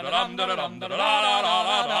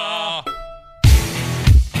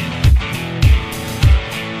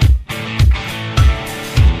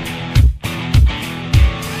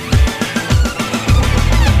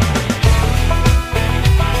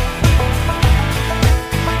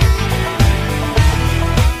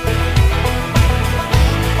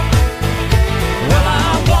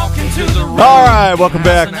 All right, welcome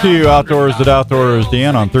back to Outdoors at Outdoors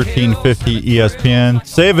Dan on 1350 ESPN.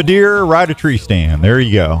 Save a deer, ride a tree stand. There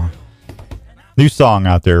you go. New song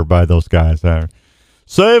out there by those guys.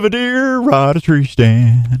 Save a deer, ride a tree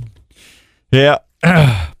stand. Yeah,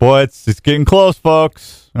 boy, it's getting close,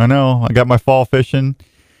 folks. I know. I got my fall fishing.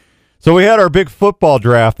 So we had our big football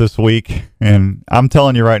draft this week, and I'm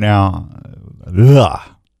telling you right now,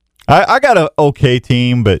 I got an okay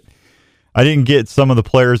team, but I didn't get some of the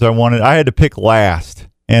players I wanted. I had to pick last,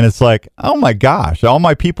 and it's like, oh my gosh, all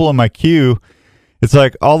my people in my queue. It's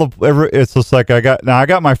like it's just like I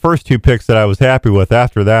got my first two picks that I was happy with.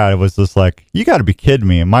 After that, it was just like, you got to be kidding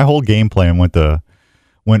me. And my whole game plan went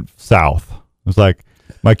south. It was like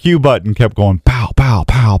my queue button kept going pow pow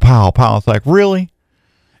pow pow pow. It's like, really?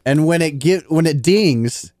 And when it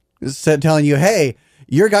dings, telling you, hey,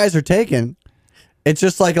 your guys are taken. It's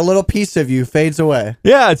just like a little piece of you fades away.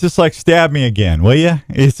 Yeah, it's just like, stab me again, will you?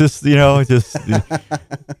 It's just,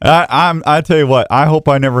 I tell you what, I hope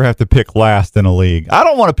I never have to pick last in a league. I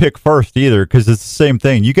don't want to pick first either, because it's the same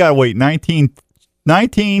thing. You got to wait 19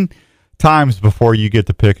 times before you get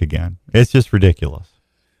to pick again. It's just ridiculous.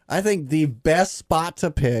 I think the best spot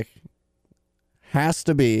to pick has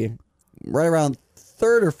to be right around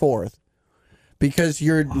third or fourth, because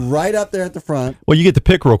you're right up there at the front. Well, you get to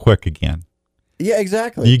pick real quick again. Yeah,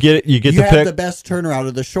 exactly. You get to pick. You have the best turnaround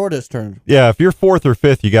or the shortest turn. Yeah, if you're fourth or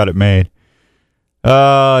fifth, you got it made.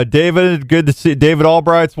 David, good to see. David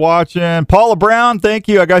Albright's watching. Paula Brown, thank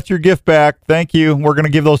you. I got your gift back. Thank you. We're going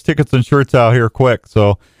to give those tickets and shirts out here quick.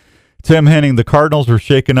 So, Tim Henning, the Cardinals are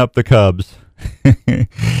shaking up the Cubs.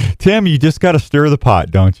 Tim, you just got to stir the pot,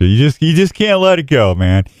 don't you? You just can't let it go,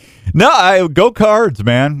 man. No, go Cards,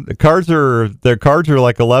 man. The Cards are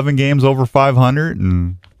like 11 games over 500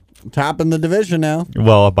 and top in the division now.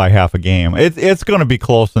 Well, by half a game. It's going to be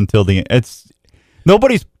close until the end.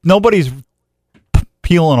 Nobody's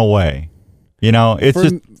peeling away.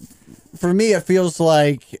 For me, it feels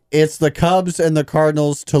like it's the Cubs and the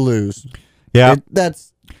Cardinals to lose. Yeah,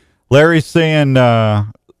 that's Larry's saying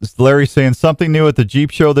something new at the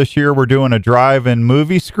Jeep show this year. We're doing a drive-in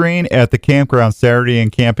movie screen at the campground Saturday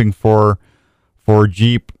and camping for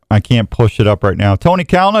Jeep. I can't push it up right now. Tony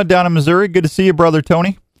Kalna down in Missouri. Good to see you, brother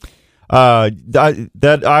Tony.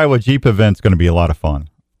 That Iowa Jeep event's going to be a lot of fun.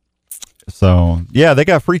 So, yeah, they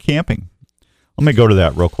got free camping. Let me go to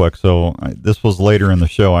that real quick. So, this was later in the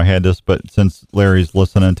show. I had this, but since Larry's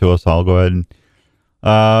listening to us, I'll go ahead and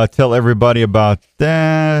tell everybody about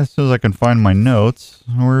that as soon as I can find my notes.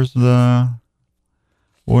 Where is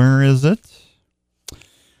it?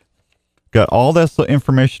 Got all this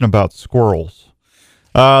information about squirrels.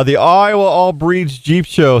 The Iowa All Breeds Jeep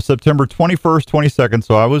Show, September 21st, 22nd.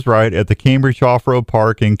 So I was right, at the Cambridge Off-Road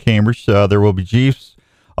Park in Cambridge. There will be Jeeps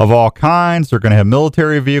of all kinds. They're going to have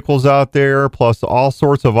military vehicles out there, plus all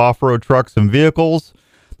sorts of off-road trucks and vehicles.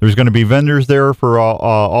 There's going to be vendors there for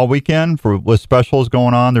all weekend with specials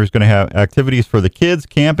going on. There's going to have activities for the kids.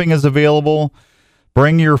 Camping is available.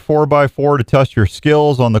 Bring your 4x4 to test your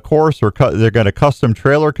skills on the course. They've got a custom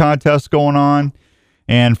trailer contest going on.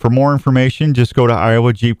 And for more information, just go to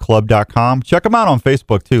iowajeepclub.com. Check them out on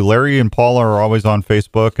Facebook, too. Larry and Paula are always on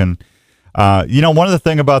Facebook. And, one of the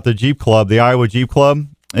things about the Jeep Club, the Iowa Jeep Club,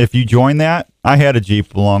 if you join that, I had a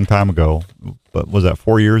Jeep a long time ago. But was that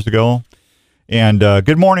 4 years ago? And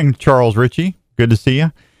good morning, Charles Ritchie. Good to see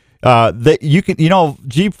you.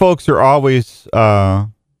 Jeep folks are always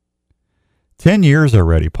 10 years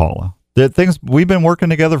already, Paula. We've been working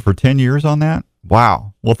together for 10 years on that.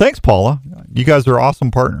 Wow. Well, thanks, Paula. You guys are awesome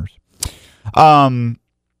partners. The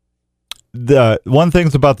one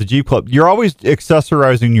thing's about the Jeep Club, you're always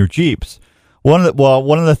accessorizing your Jeeps. One of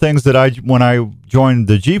the things that when I joined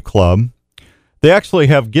the Jeep Club, they actually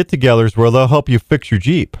have get-togethers where they'll help you fix your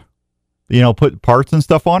Jeep. Put parts and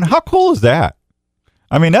stuff on. How cool is that?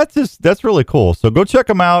 I mean, that's really cool. So go check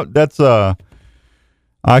them out. That's I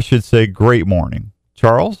should say, great morning,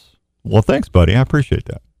 Charles. Well, thanks, buddy. I appreciate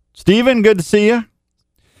that. Steven, good to see you.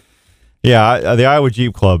 Yeah, the Iowa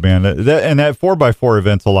Jeep Club, man. That 4x4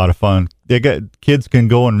 event's a lot of fun. Kids can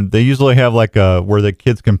go, and they usually have where the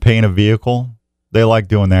kids can paint a vehicle. They like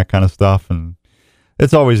doing that kind of stuff, and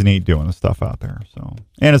it's always neat doing the stuff out there. So,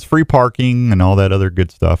 and it's free parking and all that other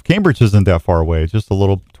good stuff. Cambridge isn't that far away. It's just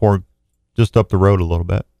just up the road a little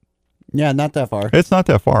bit. Yeah, not that far. It's not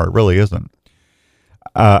that far. It really isn't.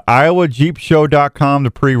 IowaJeepShow.com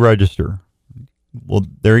to pre-register. Well,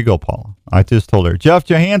 there you go, Paula. I just told her. Jeff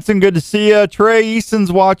Johansson, good to see you. Trey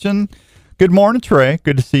Easton's watching. Good morning, Trey.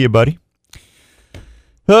 Good to see you, buddy.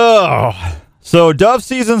 Oh, so dove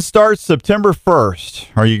season starts September 1st.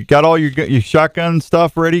 Are you got all your shotgun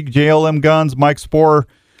stuff ready? JLM guns, Mike Sporer.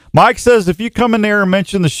 Mike says if you come in there and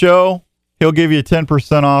mention the show, he'll give you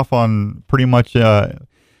 10% off on pretty much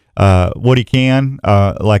what he can,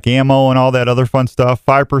 like ammo and all that other fun stuff.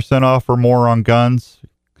 5% off or more on guns.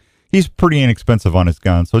 He's pretty inexpensive on his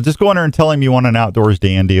guns. So just go in there and tell him you want an Outdoors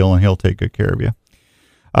Dan deal, and he'll take good care of you.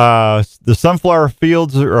 The sunflower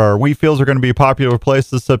fields or wheat fields are going to be a popular place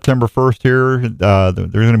this September 1st here. There's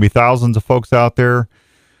going to be thousands of folks out there.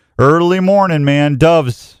 Early morning, man.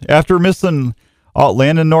 Doves. After missing,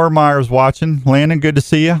 Landon Nordmeyer's watching. Landon, good to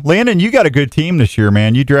see you. Landon, you got a good team this year,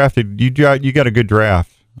 man. You got a good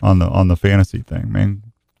draft on the fantasy thing, man.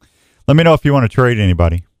 Let me know if you want to trade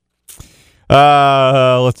anybody.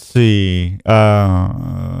 Let's see.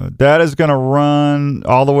 That is going to run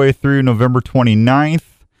all the way through November 29th.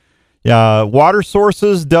 Water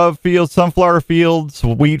sources, dove fields, sunflower fields,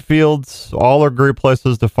 wheat fields, all are great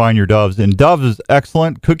places to find your doves. And doves is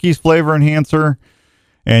excellent. Cookies flavor enhancer,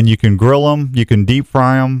 and you can grill them. You can deep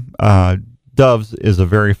fry them. Doves is a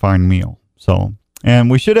very fine meal. So,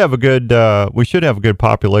 and we should have a good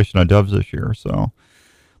population of doves this year. So,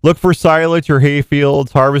 look for silage or hay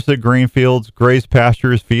fields, harvested grain fields, grazed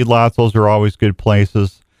pastures, feedlots. Those are always good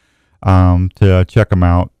places to check them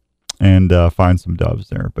out and find some doves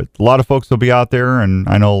there. But a lot of folks will be out there, and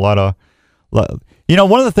I know one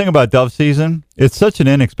of the thing about dove season, it's such an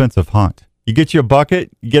inexpensive hunt. You get you a bucket,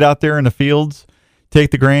 you get out there in the fields, take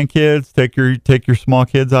the grandkids, take your small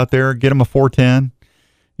kids out there, get them a 410.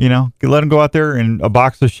 Let them go out there and a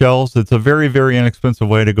box of shells. It's a very, very inexpensive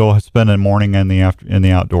way to go spend a morning in the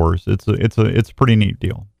outdoors. It's a pretty neat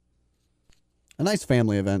deal. A nice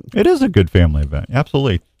family event. It is a good family event,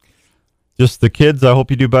 absolutely. Just the kids. I hope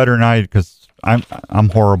you do better than I, because I'm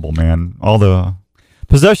horrible, man. All the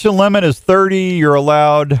possession limit is 30. You're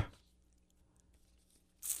allowed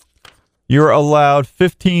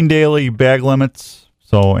 15 daily bag limits.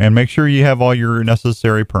 So, and make sure you have all your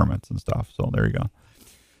necessary permits and stuff. So there you go.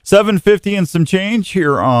 750 and some change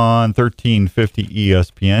here on 1350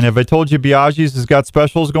 ESPN. Have I told you Biaggi's has got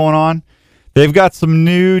specials going on? They've got some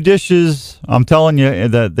new dishes. I'm telling you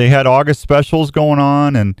that they had August specials going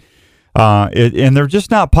on, and they're just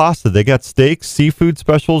not pasta. They got steaks, seafood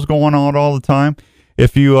specials going on all the time.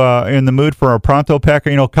 If you are in the mood for a pronto pack,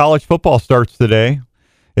 college football starts today.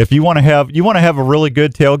 If you want to have a really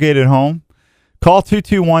good tailgate at home, call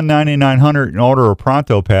 221-9900 and order a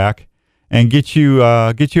pronto pack. And get you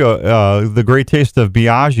the great taste of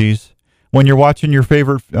Biaggi's when you're watching your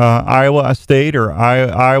favorite Iowa State or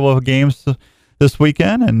Iowa games this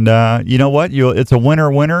weekend. And you know what? It's a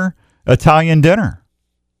winner Italian dinner.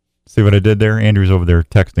 See what I did there? Andrew's over there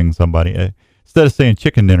texting somebody. Instead of saying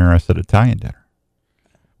chicken dinner, I said Italian dinner.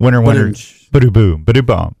 Winner, badoo boom, badoo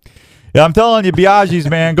bomb. Yeah, I'm telling you, Biaggi's,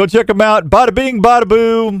 man, go check them out. Bada bing, bada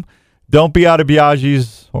boom. Don't be out of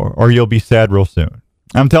Biaggi's, or you'll be sad real soon.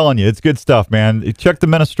 I'm telling you, it's good stuff, man. Check the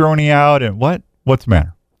minestrone out. And what's the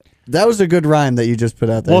matter? That was a good rhyme that you just put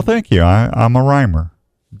out there. Well, thank you. I'm a rhymer.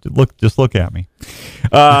 Just look at me.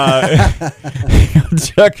 Check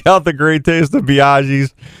out the great taste of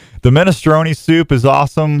Biaggi's. The minestrone soup is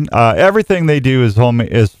awesome. Everything they do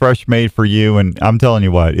is fresh made for you. And I'm telling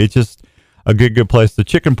you what, it's just a good place. The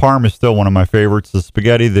chicken parm is still one of my favorites. The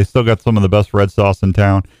spaghetti, they still got some of the best red sauce in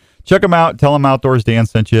town. Check them out. Tell them Outdoors Dan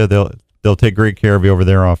sent you. They'll take great care of you over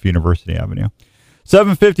there off University Avenue.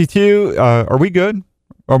 7:52. Are we good?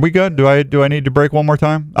 Are we good? Do I need to break one more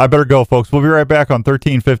time? I better go, folks. We'll be right back on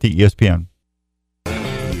 1350 ESPN.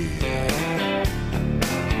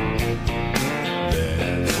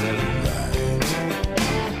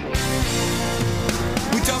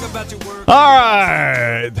 All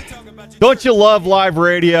right. Don't you love live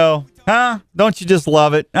radio? Huh? Don't you just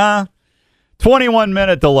love it?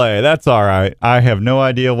 21-minute delay. That's all right. I have no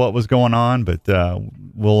idea what was going on, but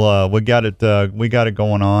we got it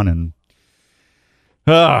going on, and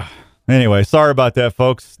anyway, sorry about that,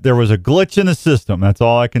 folks. There was a glitch in the system. That's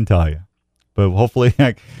all I can tell you. But hopefully,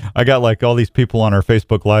 I got like all these people on our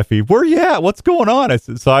Facebook Live feed. Where you at? What's going on?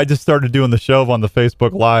 So I just started doing the show on the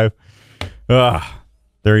Facebook Live.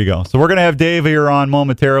 There you go. So we're gonna have Dave here on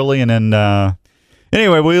momentarily, and then.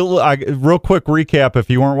 Anyway, real quick recap. If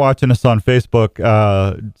you weren't watching us on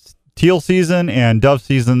Facebook, teal season and dove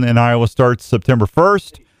season in Iowa starts September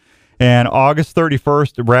 1st and August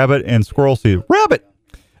 31st, rabbit and squirrel season. Rabbit!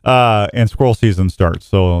 and squirrel season starts.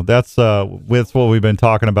 So that's what we've been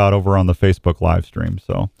talking about over on the Facebook live stream.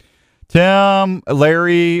 So Tim,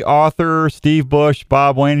 Larry, author, Steve Bush,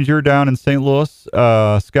 Bob Waninger down in St. Louis,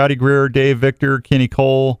 Scotty Greer, Dave Victor, Kenny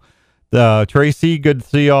Cole, Tracy, good to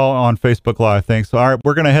see y'all on Facebook Live. Thanks. All right,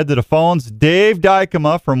 we're going to head to the phones. Dave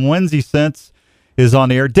Dykema from Windsey Sense is on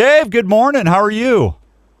the air. Dave, good morning. How are you?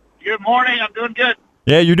 Good morning. I'm doing good.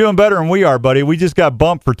 Yeah, you're doing better than we are, buddy. We just got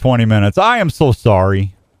bumped for 20 minutes. I am so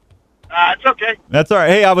sorry. It's okay. That's all right.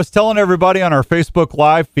 Hey, I was telling everybody on our Facebook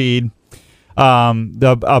Live feed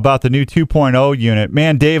about the new 2.0 unit.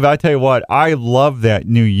 Man, Dave, I tell you what, I love that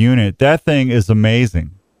new unit. That thing is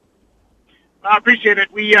amazing. I appreciate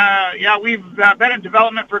it. We've been in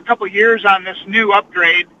development for a couple of years on this new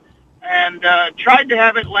upgrade, and tried to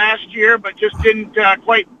have it last year, but just didn't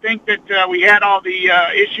quite think that we had all the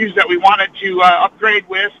issues that we wanted to upgrade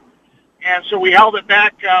with, and so we held it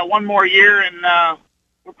back one more year, and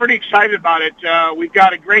we're pretty excited about it. We've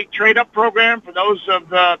got a great trade-up program for those of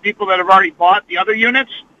the people that have already bought the other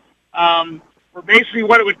units. For basically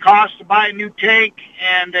what it would cost to buy a new tank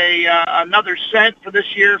and another scent for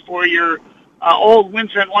this year for your old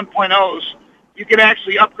WinScent 1.0s, you can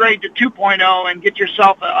actually upgrade to 2.0 and get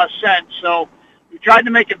yourself a scent. So we tried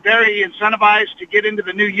to make it very incentivized to get into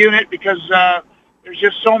the new unit because there's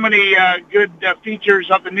just so many good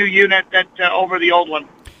features of the new unit that over the old one.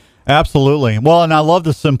 Absolutely. Well, and I love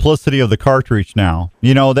the simplicity of the cartridge now.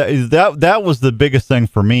 You know, that was the biggest thing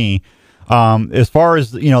for me. As far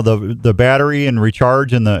as, you know, the battery and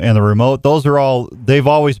recharge and the remote, they've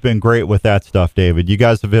always been great with that stuff, David. You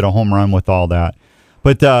guys have hit a home run with all that.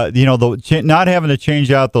 But, you know, not having to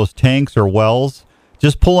change out those tanks or wells,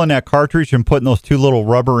 just pulling that cartridge and putting those two little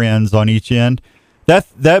rubber ends on each end,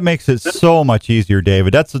 that makes it so much easier,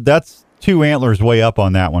 David. That's two antlers way up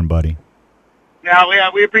on that one, buddy. Yeah,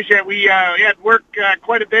 we appreciate it. We had to work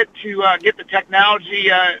quite a bit to get the technology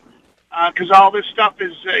because all this stuff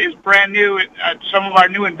is brand new. Some of our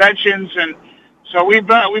new inventions, and so we've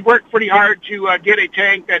worked pretty hard to get a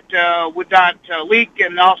tank that would not leak,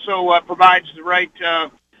 and also provides the right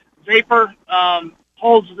vapor,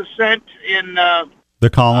 holds the scent in the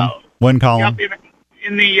column, wind column. Yep,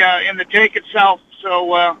 in the tank itself.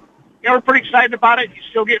 So we're pretty excited about it. You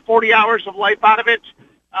still get 40 hours of life out of it.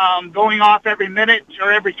 Going off every minute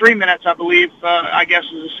or every 3 minutes, I believe, I guess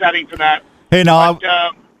is a setting for that. Hey, now,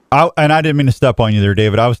 and I didn't mean to step on you there,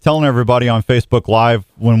 David. I was telling everybody on Facebook Live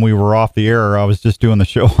when we were off the air, I was just doing the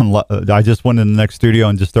show I just went in the next studio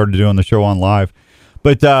and just started doing the show on live.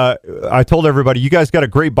 But I told everybody, you guys got a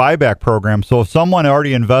great buyback program. So if someone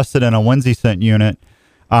already invested in a Windsey Scent unit,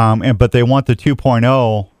 but they want the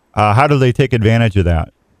 2.0, how do they take advantage of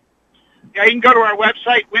that? Yeah, you can go to our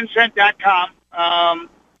website, winscent.com.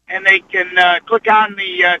 And they can click on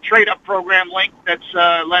the trade-up program link that's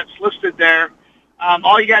listed there.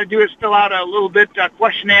 All you got to do is fill out a little bit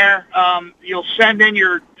questionnaire. You'll send in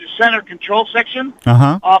your center control section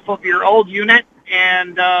off of your old unit,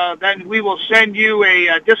 and then we will send you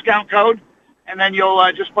a discount code, and then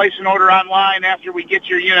you'll just place an order online after we get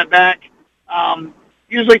your unit back.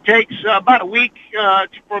 Usually takes about a week by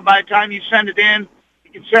the time you send it in.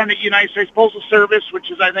 You can send it to United States Postal Service,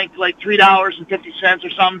 which is, I think, like $3.50 or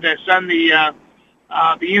something to send the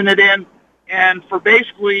unit in. And for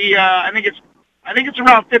basically, I think it's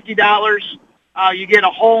around $50. You get a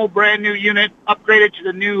whole brand new unit upgraded to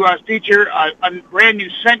the new feature, a brand new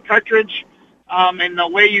scent cartridge, and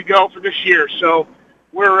away you go for this year. So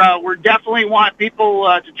we're definitely want people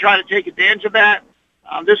to try to take advantage of that.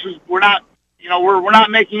 We're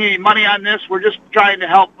not making any money on this. We're just trying to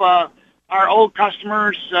help our old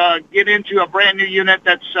customers get into a brand new unit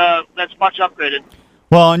that's much upgraded.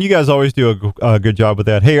 Well, and you guys always do a good job with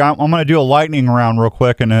that. Hey, I'm going to do a lightning round real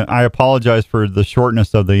quick, and I apologize for the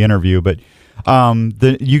shortness of the interview, but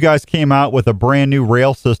you guys came out with a brand new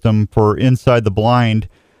rail system for inside the blind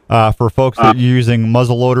for folks that are using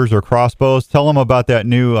muzzle loaders or crossbows. Tell them about that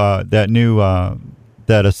new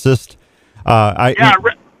assist.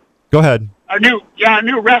 Go ahead. Our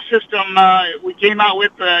new rest system we came out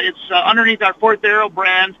with. It's underneath our Fourth Arrow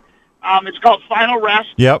brand. It's called Final Rest.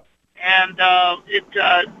 Yep. And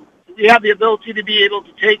we have the ability to be able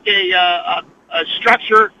to take a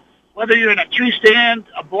structure, whether you're in a tree stand,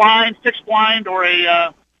 a blind, fixed blind, or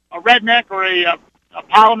a redneck or a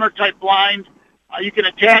polymer type blind. You can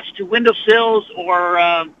attach to window sills, or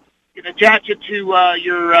you can attach it to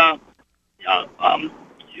your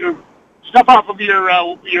stuff off of your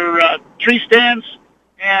tree stands,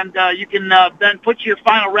 and you can then put your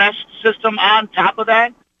Final Rest system on top of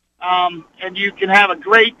that, and you can have a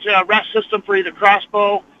great rest system for either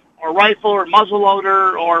crossbow or rifle or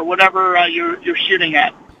muzzleloader or whatever you're shooting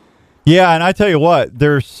at. Yeah, and I tell you what,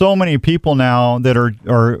 there's so many people now that are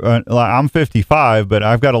I'm 55, but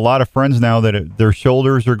I've got a lot of friends now that their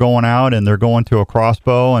shoulders are going out and they're going to a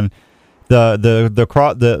crossbow, and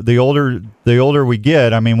the older we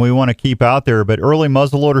get, I mean, we want to keep out there, but early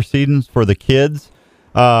muzzleloader seasons for the kids,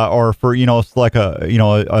 or for, it's like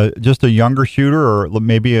just a younger shooter, or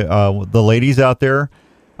maybe the ladies out there.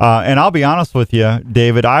 And I'll be honest with you,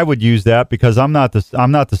 David, I would use that because I'm not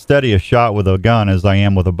the steadiest shot with a gun as I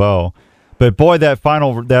am with a bow. But boy, that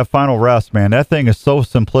final rest, man, that thing is so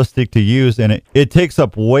simplistic to use, and it takes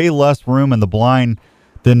up way less room in the blind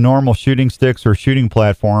than normal shooting sticks or shooting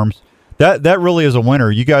platforms. That really is a winner.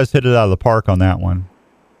 You guys hit it out of the park on that one.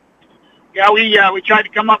 Yeah, we tried to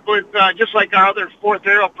come up with just like our other Fourth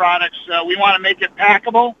Arrow products. We want to make it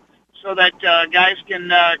packable, so that guys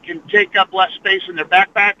can take up less space in their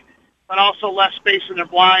backpack, but also less space in their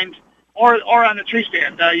blind or on the tree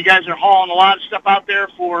stand. You guys are hauling a lot of stuff out there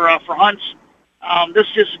for hunts. This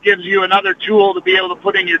just gives you another tool to be able to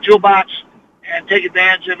put in your toolbox and take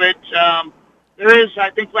advantage of it. There is, I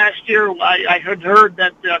think last year, I had heard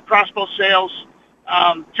that crossbow sales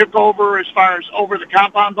took over as far as over the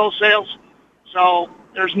compound bow sales. So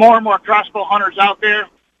there's more and more crossbow hunters out there.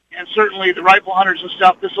 And certainly the rifle hunters and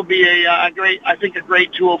stuff, this will be a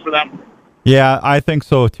great tool for them. Yeah, I think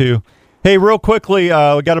so too. Hey, real quickly, we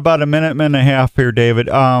got about a minute and a half here, David.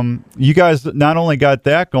 You guys not only got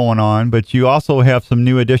that going on, but you also have some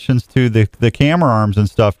new additions to the camera arms and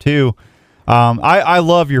stuff too. I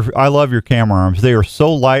love your camera arms. They are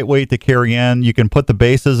so lightweight to carry in. You can put the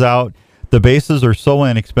bases out. The bases are so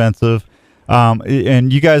inexpensive.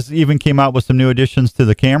 And you guys even came out with some new additions to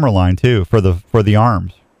the camera line too for the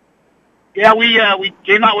arms. Yeah, we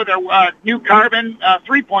came out with our new Carbon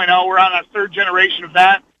 3.0. We're on our third generation of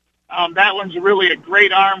that. That one's really a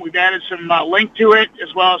great arm. We've added some link to it,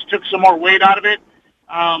 as well as took some more weight out of it.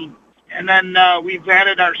 And then we've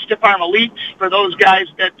added our Stiff Arm Elite for those guys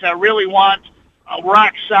that really want a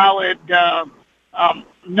rock solid,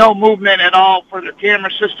 no movement at all for their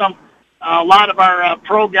camera system. A lot of our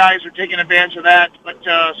pro guys are taking advantage of that, but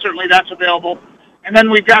certainly that's available. And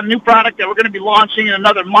then we've got a new product that we're going to be launching in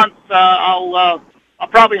another month. I'll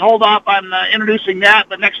probably hold off on introducing that,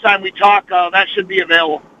 but next time we talk, that should be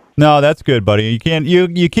available. No, that's good, buddy. You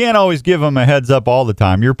can't always give them a heads up all the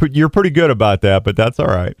time. You're pretty good about that, but that's all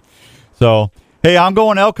right. So, hey, I'm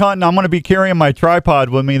going elk hunting. I'm going to be carrying my tripod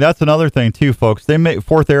with me. That's another thing too, folks. They make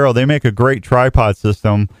Fourth Arrow. They make a great tripod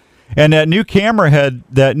system. And that new camera head,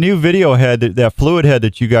 that new video head, that fluid head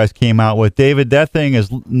that you guys came out with, David, that thing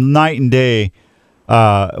is night and day.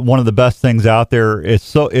 One of the best things out there. It's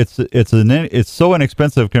so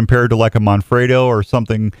inexpensive compared to like a Manfredo or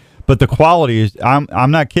something, but the quality is,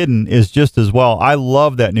 I'm not kidding, is just as well. I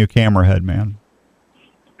love that new camera head, man.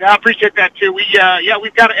 Yeah, I appreciate that too.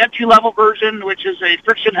 We've got an entry-level version, which is a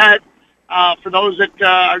friction head for those that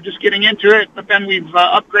are just getting into it. But then we've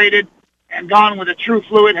upgraded and gone with a true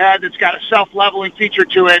fluid head that's got a self-leveling feature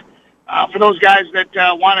to it for those guys that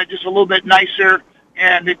want it just a little bit nicer.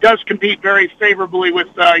 And it does compete very favorably with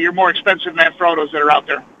your more expensive Manfrottos that are out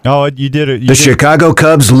there. Oh, you did it. The Chicago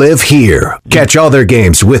Cubs live here. Catch all their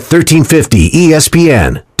games with 1350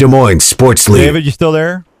 ESPN, Des Moines Sports League. David, you still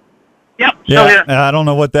there? Yep, still here. I don't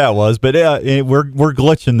know what that was, but we're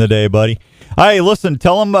glitching today, buddy. Hey, listen,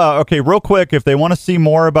 tell them, okay, real quick, if they want to see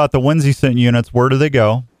more about the Windscent units, where do they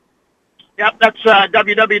go? Yep, that's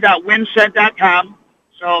www.windscent.com.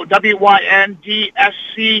 So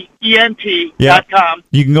WYNDSCENT.com.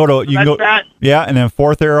 You can go to that. Yeah, and then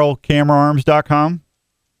fourtharrowcameraarms.com.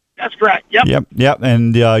 That's correct. Yep. Yep,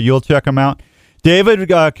 and you'll check them out.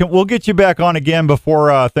 David, we'll get you back on again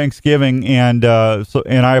before Thanksgiving, and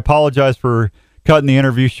I apologize for cutting the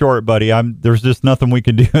interview short, buddy. There's just nothing we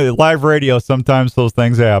can do. Live radio, sometimes those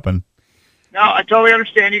things happen. No, I totally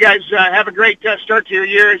understand. You guys have a great start to your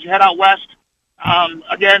year as you head out west.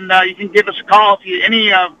 Again, you can give us a call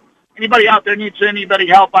if anybody out there needs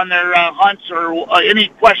help on their hunts or any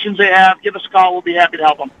questions they have. Give us a call. We'll be happy to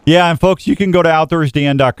help them. Yeah, and folks, you can go to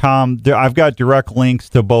outdoorsdan.com. I've got direct links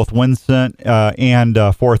to both Windscent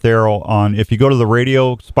and Fourth Arrow on. If you go to the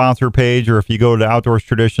radio sponsor page or if you go to Outdoors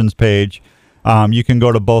Traditions page, you can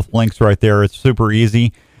go to both links right there. It's super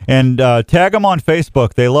easy. And tag them on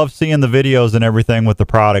Facebook. They love seeing the videos and everything with the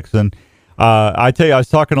products. And I tell you, I was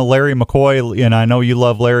talking to Larry McCoy, and I know you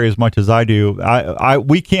love Larry as much as I do.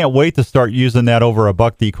 We can't wait to start using that over a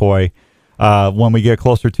buck decoy when we get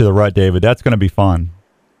closer to the rut, David. That's going to be fun.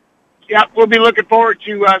 Yeah, we'll be looking forward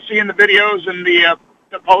to seeing the videos and the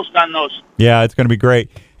post on those. Yeah, it's going to be great.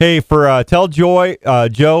 Hey, tell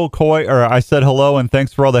Joe Coy, or I said hello and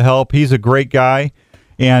thanks for all the help. He's a great guy.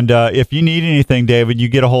 And if you need anything, David, you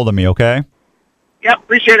get a hold of me, okay? Yep,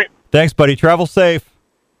 appreciate it. Thanks, buddy. Travel safe.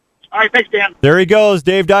 All right, thanks, Dan. There he goes,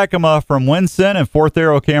 Dave Dykema from Winson and Fourth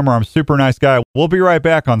Arrow Camera. I'm a super nice guy. We'll be right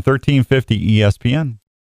back on 1350 ESPN.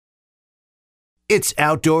 It's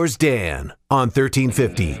Outdoors Dan on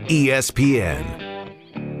 1350 ESPN.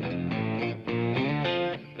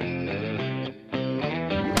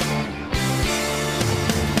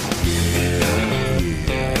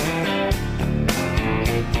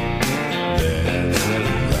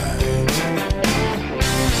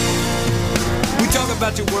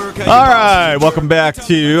 All right, welcome back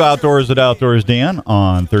to Outdoors at Outdoors Dan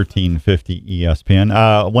on 1350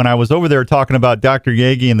 ESPN. When I was over there talking about Dr.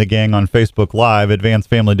 Yagi and the gang on Facebook Live, Advanced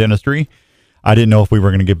Family Dentistry, I didn't know if we were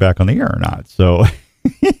going to get back on the air or not. So,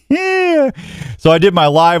 so I did my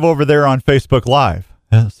live over there on Facebook Live.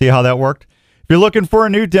 See how that worked? If you're looking for a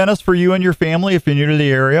new dentist for you and your family, if you're new to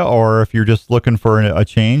the area, or if you're just looking for a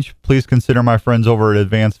change, please consider my friends over at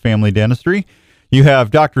Advanced Family Dentistry. You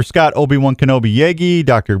have Dr. Scott Obi-Wan Kenobi Yagi,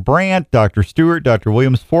 Dr. Brandt, Dr. Stewart, Dr.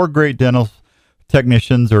 Williams, 4 great dental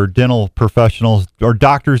technicians or dental professionals or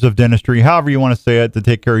doctors of dentistry, however you want to say it, to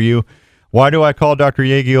take care of you. Why do I call Dr.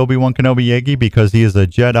 Yagi Obi-Wan Kenobi Yagi? Because he is a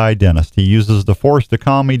Jedi dentist. He uses the Force to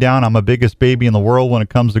calm me down. I'm the biggest baby in the world when it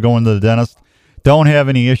comes to going to the dentist. Don't have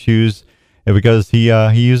any issues because he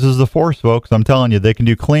uses the Force, folks. I'm telling you, they can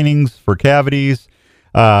do cleanings for cavities,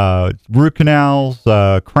 root canals,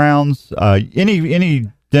 crowns, any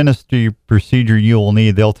dentistry procedure you will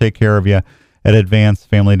need, they'll take care of you at Advanced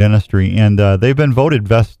Family Dentistry. And they've been voted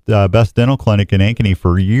best dental clinic in Ankeny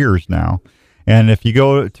for years now. And if you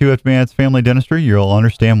go to Advanced Family Dentistry, you'll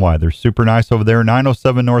understand why. They're super nice over there,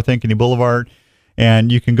 907 North Ankeny Boulevard.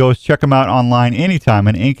 And you can go check them out online anytime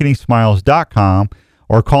at ankenysmiles.com.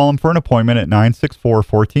 Or call them for an appointment at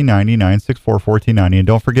 964-1490, 964-1490. And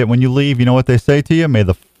don't forget, when you leave, you know what they say to you? May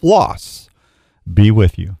the floss be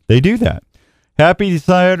with you. They do that. Happy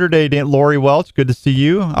Saturday, Lori Welch. Good to see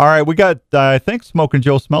you. All right, we got, I think, Smoking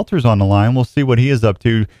Joe Smelter's on the line. We'll see what he is up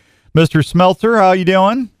to. Mr. Smelter, how you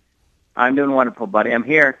doing? I'm doing wonderful, buddy. I'm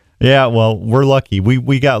here. Yeah, well, we're lucky.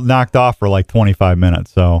 We got knocked off for like 25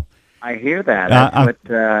 minutes, so... I hear that.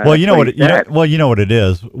 That's well, you know what it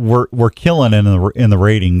is. We're killing in the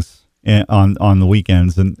ratings on the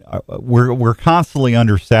weekends, and we're constantly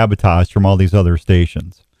under sabotage from all these other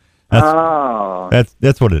stations.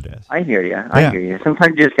 That's what it is. I hear you. I hear you.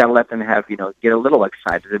 Sometimes you just gotta let them have get a little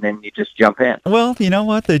excited, and then you just jump in. Well, you know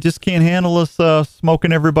what? They just can't handle us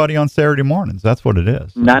smoking everybody on Saturday mornings. That's what it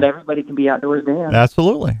is. Not everybody can be outdoors, Dan.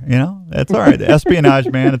 Absolutely. That's all right. The espionage,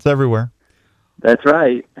 man. It's everywhere. That's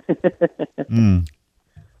right.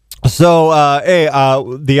 So,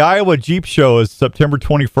 the Iowa Jeep Show is September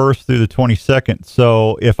 21st through the 22nd.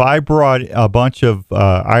 So, if I brought a bunch of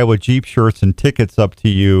Iowa Jeep shirts and tickets up to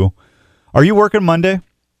you, are you working Monday?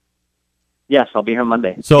 Yes, I'll be here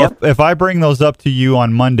Monday. So, yep. if I bring those up to you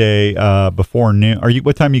on Monday before noon,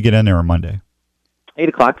 what time you get in there on Monday? 8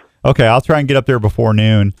 o'clock. Okay, I'll try and get up there before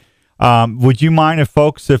noon. Would you mind if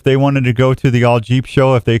they wanted to go to the All Jeep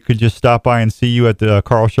Show, if they could just stop by and see you at the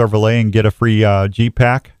Carl Chevrolet and get a free Jeep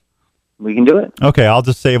pack? We can do it. Okay, I'll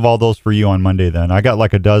just save all those for you on Monday then. I got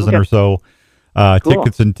like a dozen or so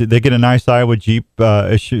tickets, and they get a nice Iowa Jeep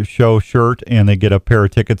show shirt, and they get a pair of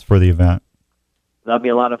tickets for the event. That'll be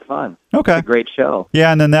a lot of fun. Okay. It's a great show.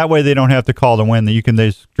 Yeah, and then that way they don't have to call to win. They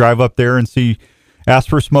just drive up there and ask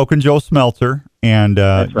for Smoking Joe Smelter. And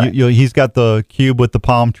That's right. He's got the cube with the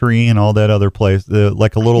palm tree and all that other place,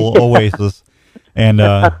 like a little oasis, and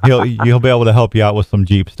he'll be able to help you out with some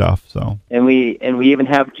Jeep stuff. So and we even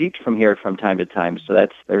have Jeeps from here from time to time. So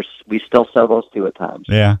we still sell those too at times.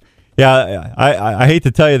 Yeah. I hate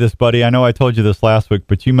to tell you this, buddy. I know I told you this last week,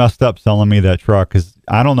 but you messed up selling me that truck because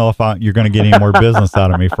I don't know if you're going to get any more business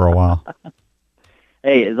out of me for a while.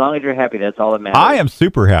 Hey, as long as you're happy, that's all that matters. I am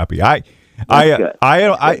super happy.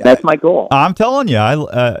 That's my goal. I'm telling you,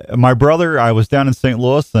 my brother, I was down in St.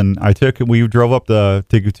 Louis, and we drove up to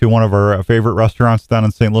one of our favorite restaurants down in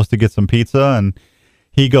St. Louis to get some pizza, and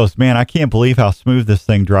he goes, "Man, I can't believe how smooth this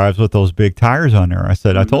thing drives with those big tires on there." I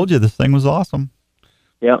said, "I told you this thing was awesome."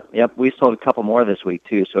 Yep. We sold a couple more this week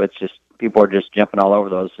too, so it's just people are just jumping all over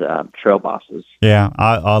those Trail Bosses. Yeah,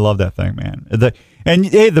 I love that thing, man.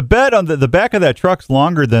 The bed on the back of that truck's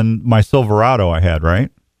longer than my Silverado I had, right?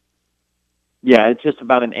 Yeah, it's just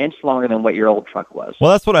about an inch longer than what your old truck was.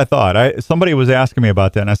 Well, that's what I thought. Somebody was asking me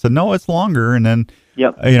about that, and I said, no, it's longer. And then,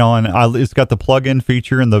 it's got the plug-in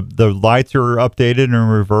feature, and the lights are updated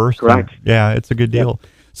and reversed. Correct. Yeah, it's a good deal.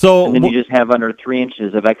 Yep. So, and then you just have under 3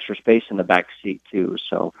 inches of extra space in the back seat too.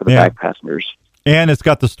 So for the back passengers. And it's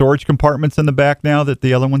got the storage compartments in the back now that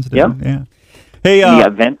the other ones didn't. Yep. Hey, You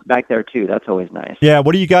got vents back there too. That's always nice. yeah.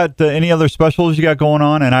 What do you got? Any other specials you got going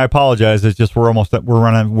on? And I apologize. It's just we're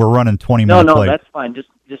running 20 minutes No, late. that's fine. Just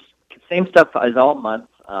same stuff as all month.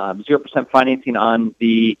 0% financing on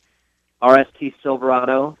the RST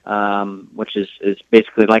Silverado, which is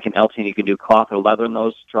basically like an LT, and you can do cloth or leather in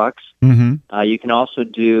those trucks. Mm-hmm. You can also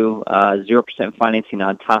do 0% financing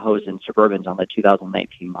on Tahoes and Suburbans on the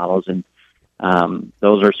 2019 models, and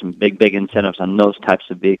those are some big incentives on those types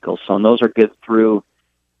of vehicles. So and those are good through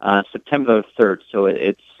September 3rd. So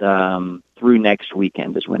it's through next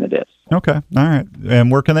weekend is when it is. Okay. All right.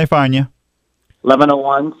 And where can they find you?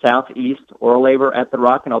 1101 Southeast Oral Labor at the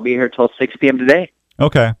Rock, and I'll be here till 6 p.m. today.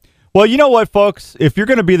 Okay. Well, you know what, folks? If you're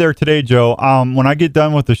going to be there today, Joe, when I get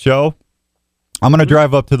done with the show, I'm going to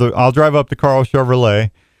drive up to I'll drive up to Carl Chevrolet,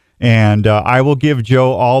 and I will give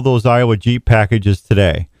Joe all those Iowa Jeep packages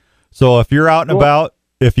today. So if you're out and about,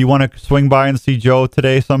 if you want to swing by and see Joe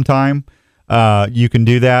today sometime, you can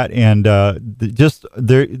do that. And just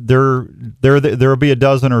there'll be a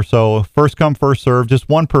dozen or so. First come, first serve. Just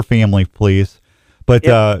one per family, please. But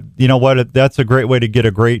you know what? That's a great way to get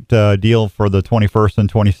a great deal for the 21st and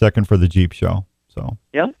 22nd for the Jeep show. So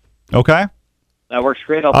Yeah. Okay. That works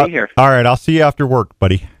great. I'll be here. All right. I'll see you after work,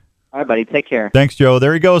 buddy. All right, buddy. Take care. Thanks, Joe.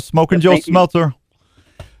 There he goes, Smoking Joe thank you. Smelter.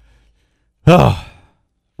 Oh,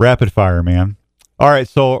 rapid fire, man. All right.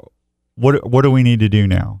 So what do we need to do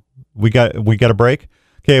now? We got a break.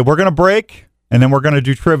 Okay, we're gonna break, and then we're gonna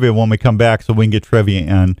do trivia when we come back, so we can get trivia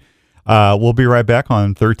in. We'll be right back on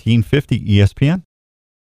 1350 ESPN.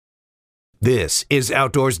 This is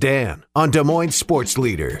Outdoors Dan on Des Moines Sports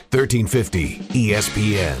Leader, 1350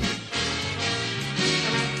 ESPN.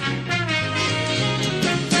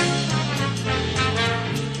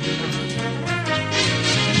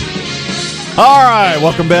 All right,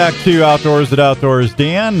 welcome back to Outdoors at Outdoors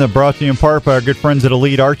Dan, brought to you in part by our good friends at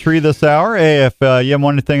Elite Archery this hour. Hey, if you haven't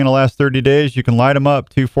won anything in the last 30 days, you can light them up,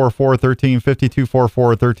 244-1350,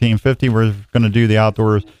 244-1350. We're going to do the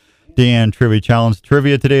Outdoors Dan Trivia Challenge.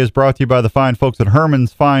 Trivia today is brought to you by the fine folks at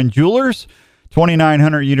Herman's Fine Jewelers,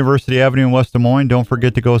 2900 University Avenue in West Des Moines. Don't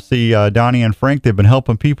forget to go see Donnie and Frank. They've been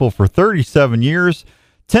helping people for 37 years.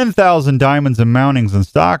 10,000 diamonds and mountings in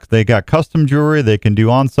stock. They got custom jewelry. They can do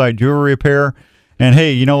on-site jewelry repair. And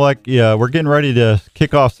hey, you know what? Yeah, we're getting ready to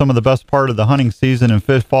kick off some of the best part of the hunting season and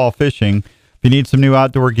fall fishing. If you need some new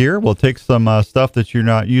outdoor gear, we'll take some stuff that you're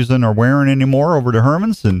not using or wearing anymore over to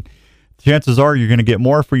Herman's, and chances are you're going to get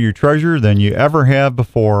more for your treasure than you ever have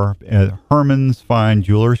before at Herman's Fine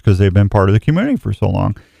Jewelers, because they've been part of the community for so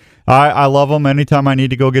long. I love them. Anytime I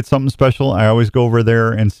need to go get something special, I always go over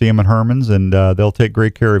there and see them at Herman's, and they'll take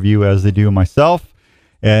great care of you as they do myself.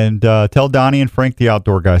 And tell Donnie and Frank the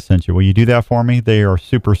Outdoor Guy sent you. Will you do that for me? They are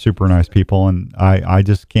super, super nice people, and I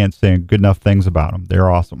just can't say good enough things about them. They're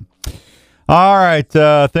awesome. All right.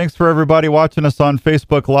 Thanks for everybody watching us on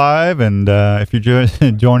Facebook Live, and if you're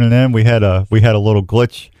joining in, we had a little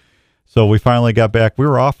glitch, so we finally got back. We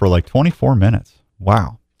were off for like 24 minutes.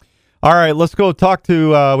 Wow. All right, let's go talk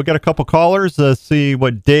to, we got a couple callers. Let's see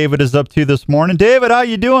what David is up to this morning. David, how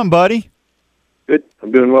you doing, buddy? Good.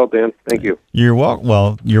 I'm doing well, Dan. Thank you. You're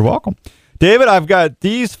welcome. David, I've got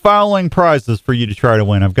these following prizes for you to try to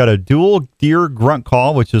win. I've got a dual deer grunt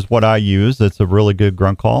call, which is what I use. It's a really good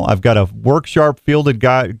grunt call. I've got a Work Sharp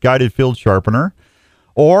guided field sharpener,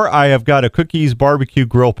 or I have got a Cookies barbecue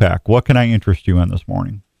grill pack. What can I interest you in this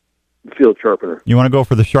morning? Field sharpener. You want to go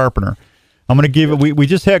for the sharpener? I'm going to give it. We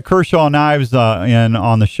just had Kershaw Knives in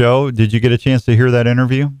on the show. Did you get a chance to hear that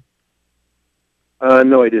interview?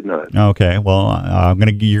 No, I did not. Okay. Well,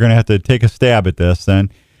 you're gonna have to take a stab at this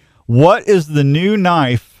then. What is the new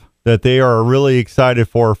knife that they are really excited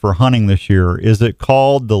for hunting this year? Is it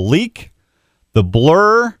called the Leak, the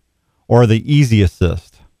Blur, or the Easy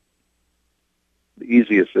Assist? The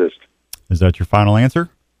Easy Assist. Is that your final answer?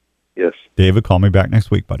 Yes. David, call me back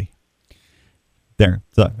next week, buddy. There.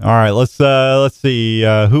 So, all right, let's see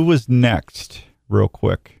who was next real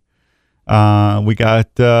quick. We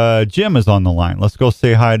got Jim is on the line. Let's go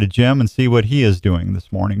say hi to Jim and see what he is doing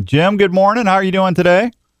this morning. Jim, good morning. How are you doing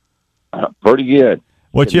today? Pretty good.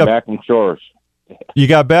 What you up? Back from chores. You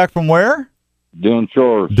got back from where? Doing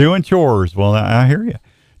chores. Doing chores. Well, I hear you.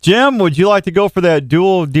 Jim, would you like to go for that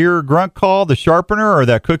dual deer grunt call, the sharpener, or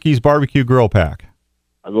that Cookies barbecue grill pack?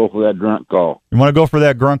 I go for that grunt call. You want to go for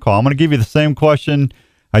that grunt call? I'm going to give you the same question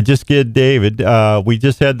I just gave David. We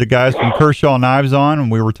just had the guys from Kershaw Knives on,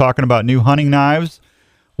 and we were talking about new hunting knives.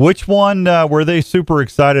 Which one were they super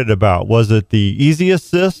excited about? Was it the Easy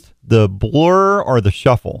Assist, the Blur, or the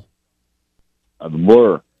Shuffle? The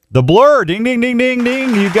Blur. The Blur. Ding, ding, ding, ding,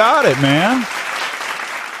 ding. You got it, man.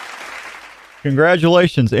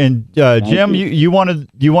 Congratulations. And Jim, you wanted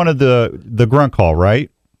the grunt call, right?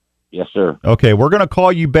 Yes, sir. Okay, we're going to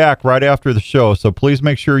call you back right after the show, so please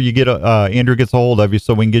make sure you get Andrew gets a hold of you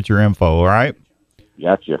so we can get your info, all right?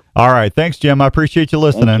 Gotcha. All right, thanks, Jim. I appreciate you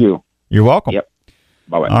listening. Thank you. You're welcome. Yep.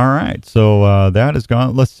 Bye-bye. All right, so that is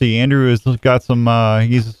gone. Let's see. Andrew has got some,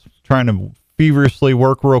 he's trying to feverishly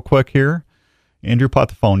work real quick here. Andrew, pot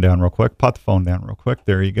the phone down real quick.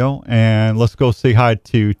 There you go. And let's go say hi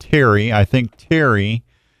to Terry. I think Terry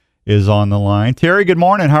is on the line. Terry, good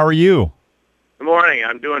morning. How are you? Good morning.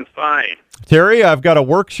 I'm doing fine. Terry, I've got a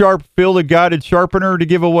Work Sharp Fielded Guided Sharpener to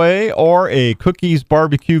give away or a Cookies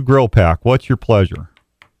Barbecue Grill Pack. What's your pleasure?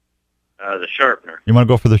 The sharpener. You want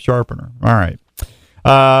to go for the sharpener? All right.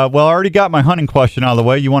 Well, I already got my hunting question out of the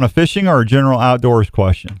way. You want a fishing or a general outdoors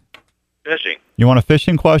question? Fishing. You want a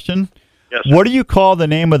fishing question? Yes, sir. What do you call the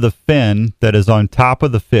name of the fin that is on top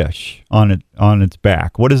of the fish on its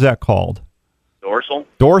back? What is that called? Dorsal.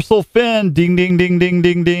 Dorsal fin. Ding, ding, ding, ding,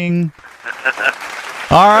 ding, ding.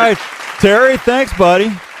 All right, Terry, thanks,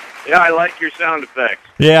 buddy. Yeah, I like your sound effects.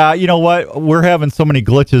 Yeah, you know what? We're having so many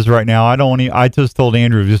glitches right now. I just told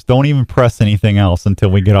Andrew, just don't even press anything else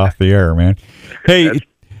until we get off the air, man. Hey,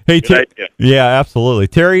 Good idea. Yeah, absolutely.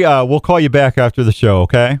 Terry, we'll call you back after the show,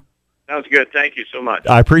 okay? Sounds good. Thank you so much.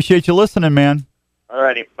 I appreciate you listening, man. All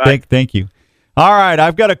righty. Bye. Thank you. All right,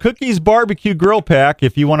 I've got a Cookies Barbecue Grill Pack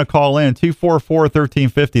if you want to call in,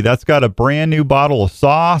 244-1350. That's got a brand new bottle of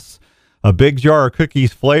sauce, a big jar of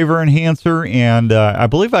cookies flavor enhancer, and I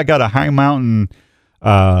believe I got a High Mountain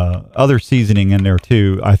other seasoning in there,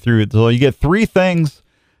 too. I threw it. So you get three things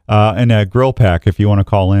in that grill pack if you want to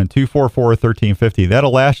call in, 244-1350.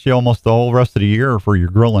 That'll last you almost the whole rest of the year for your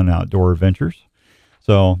grilling outdoor adventures.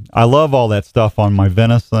 So I love all that stuff on my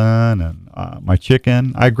venison and my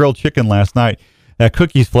chicken. I grilled chicken last night. That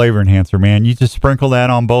cookies flavor enhancer, man, you just sprinkle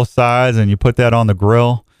that on both sides and you put that on the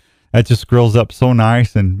grill. That just grills up so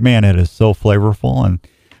nice, and man, it is so flavorful. And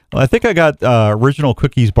I think I got original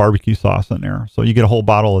Cookies barbecue sauce in there, so you get a whole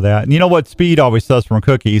bottle of that. And you know what Speed always says from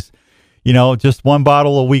Cookies? You know, just one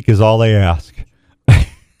bottle a week is all they ask.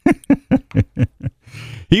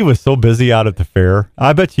 He was so busy out at the fair.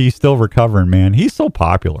 I bet you he's still recovering, man. He's so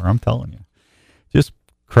popular, I'm telling you. Just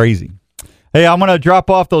crazy. Hey, I'm going to drop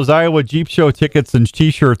off those Iowa Jeep Show tickets and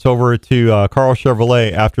T-shirts over to Carl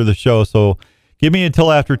Chevrolet after the show, so give me until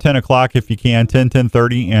after 10 o'clock if you can,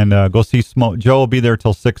 10:30, and go see Smoke. Joe will be there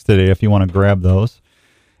till 6 today if you want to grab those.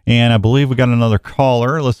 And I believe we got another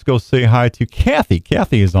caller. Let's go say hi to Kathy.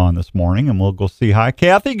 Kathy is on this morning, and we'll go see hi.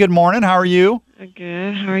 Kathy, good morning. How are you?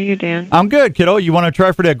 Good. How are you, Dan? I'm good, kiddo. You want to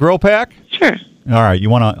try for that grill pack? Sure. All right. You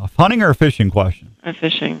want a hunting or a fishing question? I'm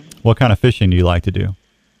fishing. What kind of fishing do you like to do?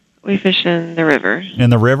 We fish in the river. In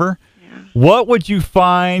the river? Yeah. What would you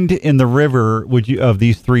find in the river? Of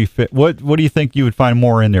these three what do you think you would find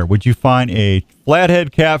more in there? Would you find a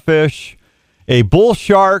flathead catfish, a bull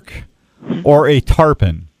shark, or a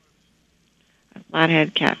tarpon? A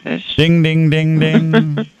flathead catfish. Ding, ding, ding,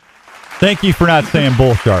 ding. Thank you for not saying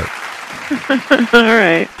bull shark. All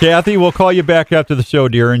right. Kathy, we'll call you back after the show,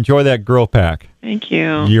 dear. Enjoy that grill pack. Thank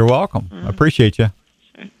you. You're welcome. I appreciate you.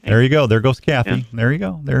 Sure. There you go. There goes Kathy. Yeah. There you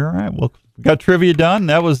go. There. All right. Well, got trivia done.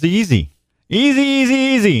 That was easy.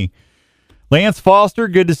 Easy. Lance Foster,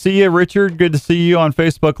 good to see you. Richard, good to see you on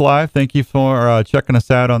Facebook Live. Thank you for checking us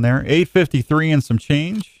out on there. 8:53 and some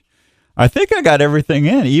change. I think I got everything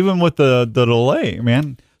in, even with the delay,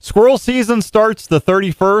 man. Squirrel season starts the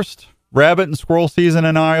 31st. Rabbit and squirrel season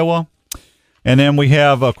in Iowa. And then we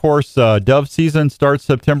have, of course, dove season starts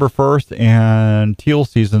September 1st, and teal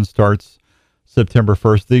season starts September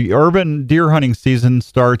 1st. The urban deer hunting season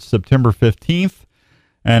starts September 15th.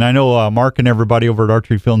 And I know Mark and everybody over at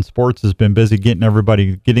Archery Field and Sports has been busy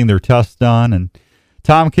getting their tests done. And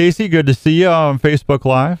Tom Casey, good to see you on Facebook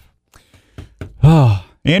Live. Oh,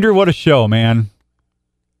 Andrew, what a show, man.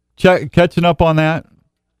 Catching up on that.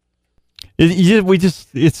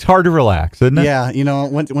 It's hard to relax, isn't it? Yeah, you know,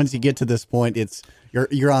 once you get to this point,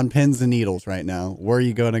 you're on pins and needles right now. Where are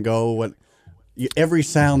you going to go? Every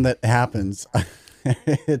sound that happens,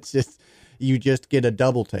 it's just you just get a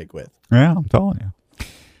double take with. Yeah, I'm telling you.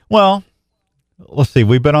 Well, let's see.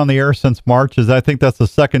 We've been on the air since March. I think that's the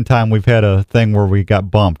second time we've had a thing where we got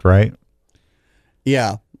bumped, right?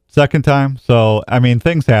 Yeah. Second time. So, I mean,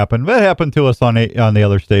 things happen. It happened to us on the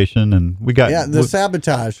other station, and we got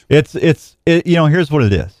sabotage. It's here's what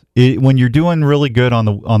it is. When you're doing really good on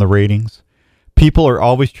the ratings, people are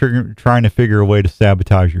always trying to figure a way to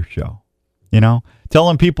sabotage your show. You know,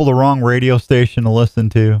 telling people the wrong radio station to listen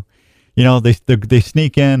to. You know, they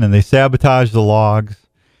sneak in and they sabotage the logs.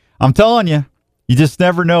 I'm telling you, you just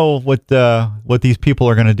never know what these people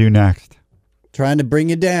are going to do next. Trying to bring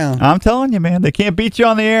you down. I'm telling you, man, they can't beat you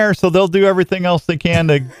on the air, so they'll do everything else they can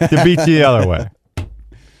to beat you the other way.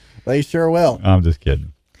 They sure will. I'm just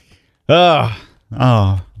kidding. I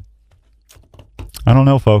don't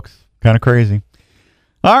know, folks. Kind of crazy.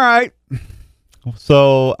 All right.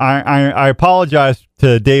 So I apologize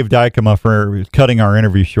to Dave Dykema for cutting our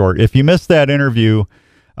interview short. If you missed that interview,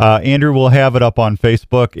 Andrew will have it up on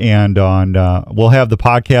Facebook, and on we'll have the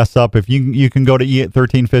podcast up. If you can go to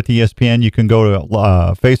 1350 ESPN, you can go to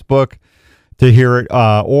Facebook to hear it,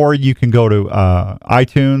 or you can go to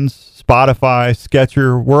iTunes, Spotify,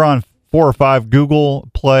 Sketcher. We're on 4 or 5 Google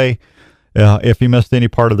Play. If you missed any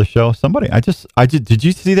part of the show, did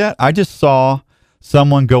you see that? I just saw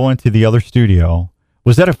someone go into the other studio.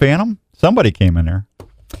 Was that a phantom? Somebody came in there.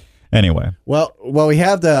 Anyway. Well, we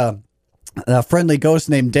have the friendly ghost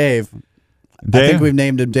named Dave. I think we've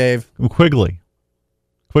named him Dave. Quigley.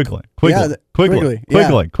 Yeah,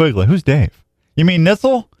 Quigley. Who's Dave? You mean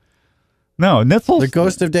Nitzel? No, Nitzel's the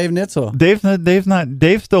ghost of Dave Nitzel.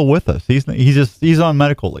 Dave's still with us. He's on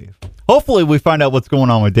medical leave. Hopefully we find out what's going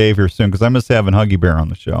on with Dave here soon, because I miss having Huggy Bear on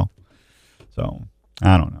the show. So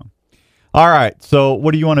I don't know. All right. So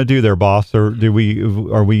what do you want to do there, boss? Or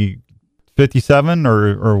are we 57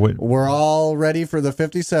 or what? We're all ready for the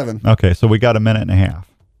 57. Okay, so we got a minute and a half.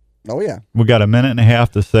 Oh yeah. We got a minute and a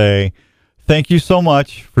half to say thank you so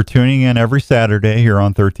much for tuning in every Saturday here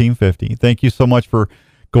on 1350. Thank you so much for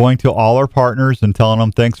going to all our partners and telling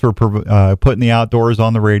them thanks for putting the outdoors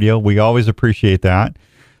on the radio. We always appreciate that.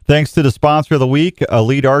 Thanks to the sponsor of the week,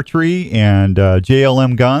 Elite Archery and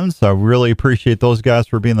JLM Guns. I really appreciate those guys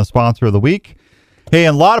for being the sponsor of the week. Hey,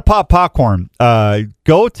 and Lot of Pop Popcorn.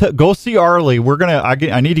 Go see Arlie.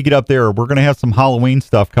 I need to get up there. We're gonna have some Halloween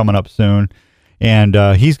stuff coming up soon, and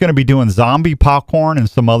he's gonna be doing zombie popcorn and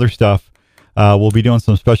some other stuff. We'll be doing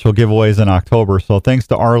some special giveaways in October. So thanks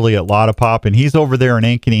to Arlie at Lot of Pop, and he's over there in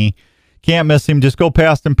Ankeny. Can't miss him. Just go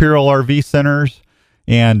past Imperial RV Centers.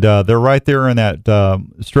 And they're right there in that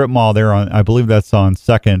strip mall there on, I believe that's on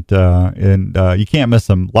 2nd, and you can't miss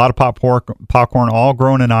them. A lot of popcorn, all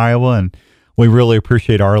grown in Iowa, and we really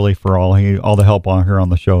appreciate Arlie for all the help on here on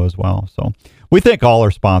the show as well. So we thank all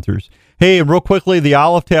our sponsors. Hey, real quickly, the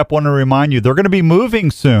Olive Tap, want to remind you, they're going to be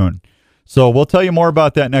moving soon. So we'll tell you more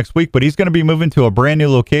about that next week, but he's going to be moving to a brand new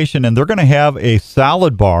location, and they're going to have a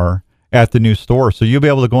salad bar at the new store. So you'll be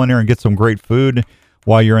able to go in there and get some great food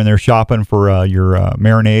while you're in there shopping for your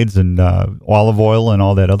marinades and olive oil and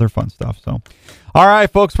all that other fun stuff. So, all right,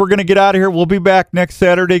 folks, we're going to get out of here. We'll be back next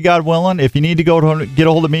Saturday, God willing. If you need to get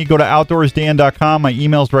a hold of me, go to outdoorsdan.com. My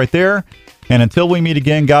email's right there. And until we meet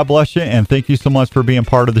again, God bless you, and thank you so much for being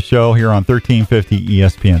part of the show here on 1350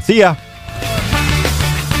 ESPN. See ya.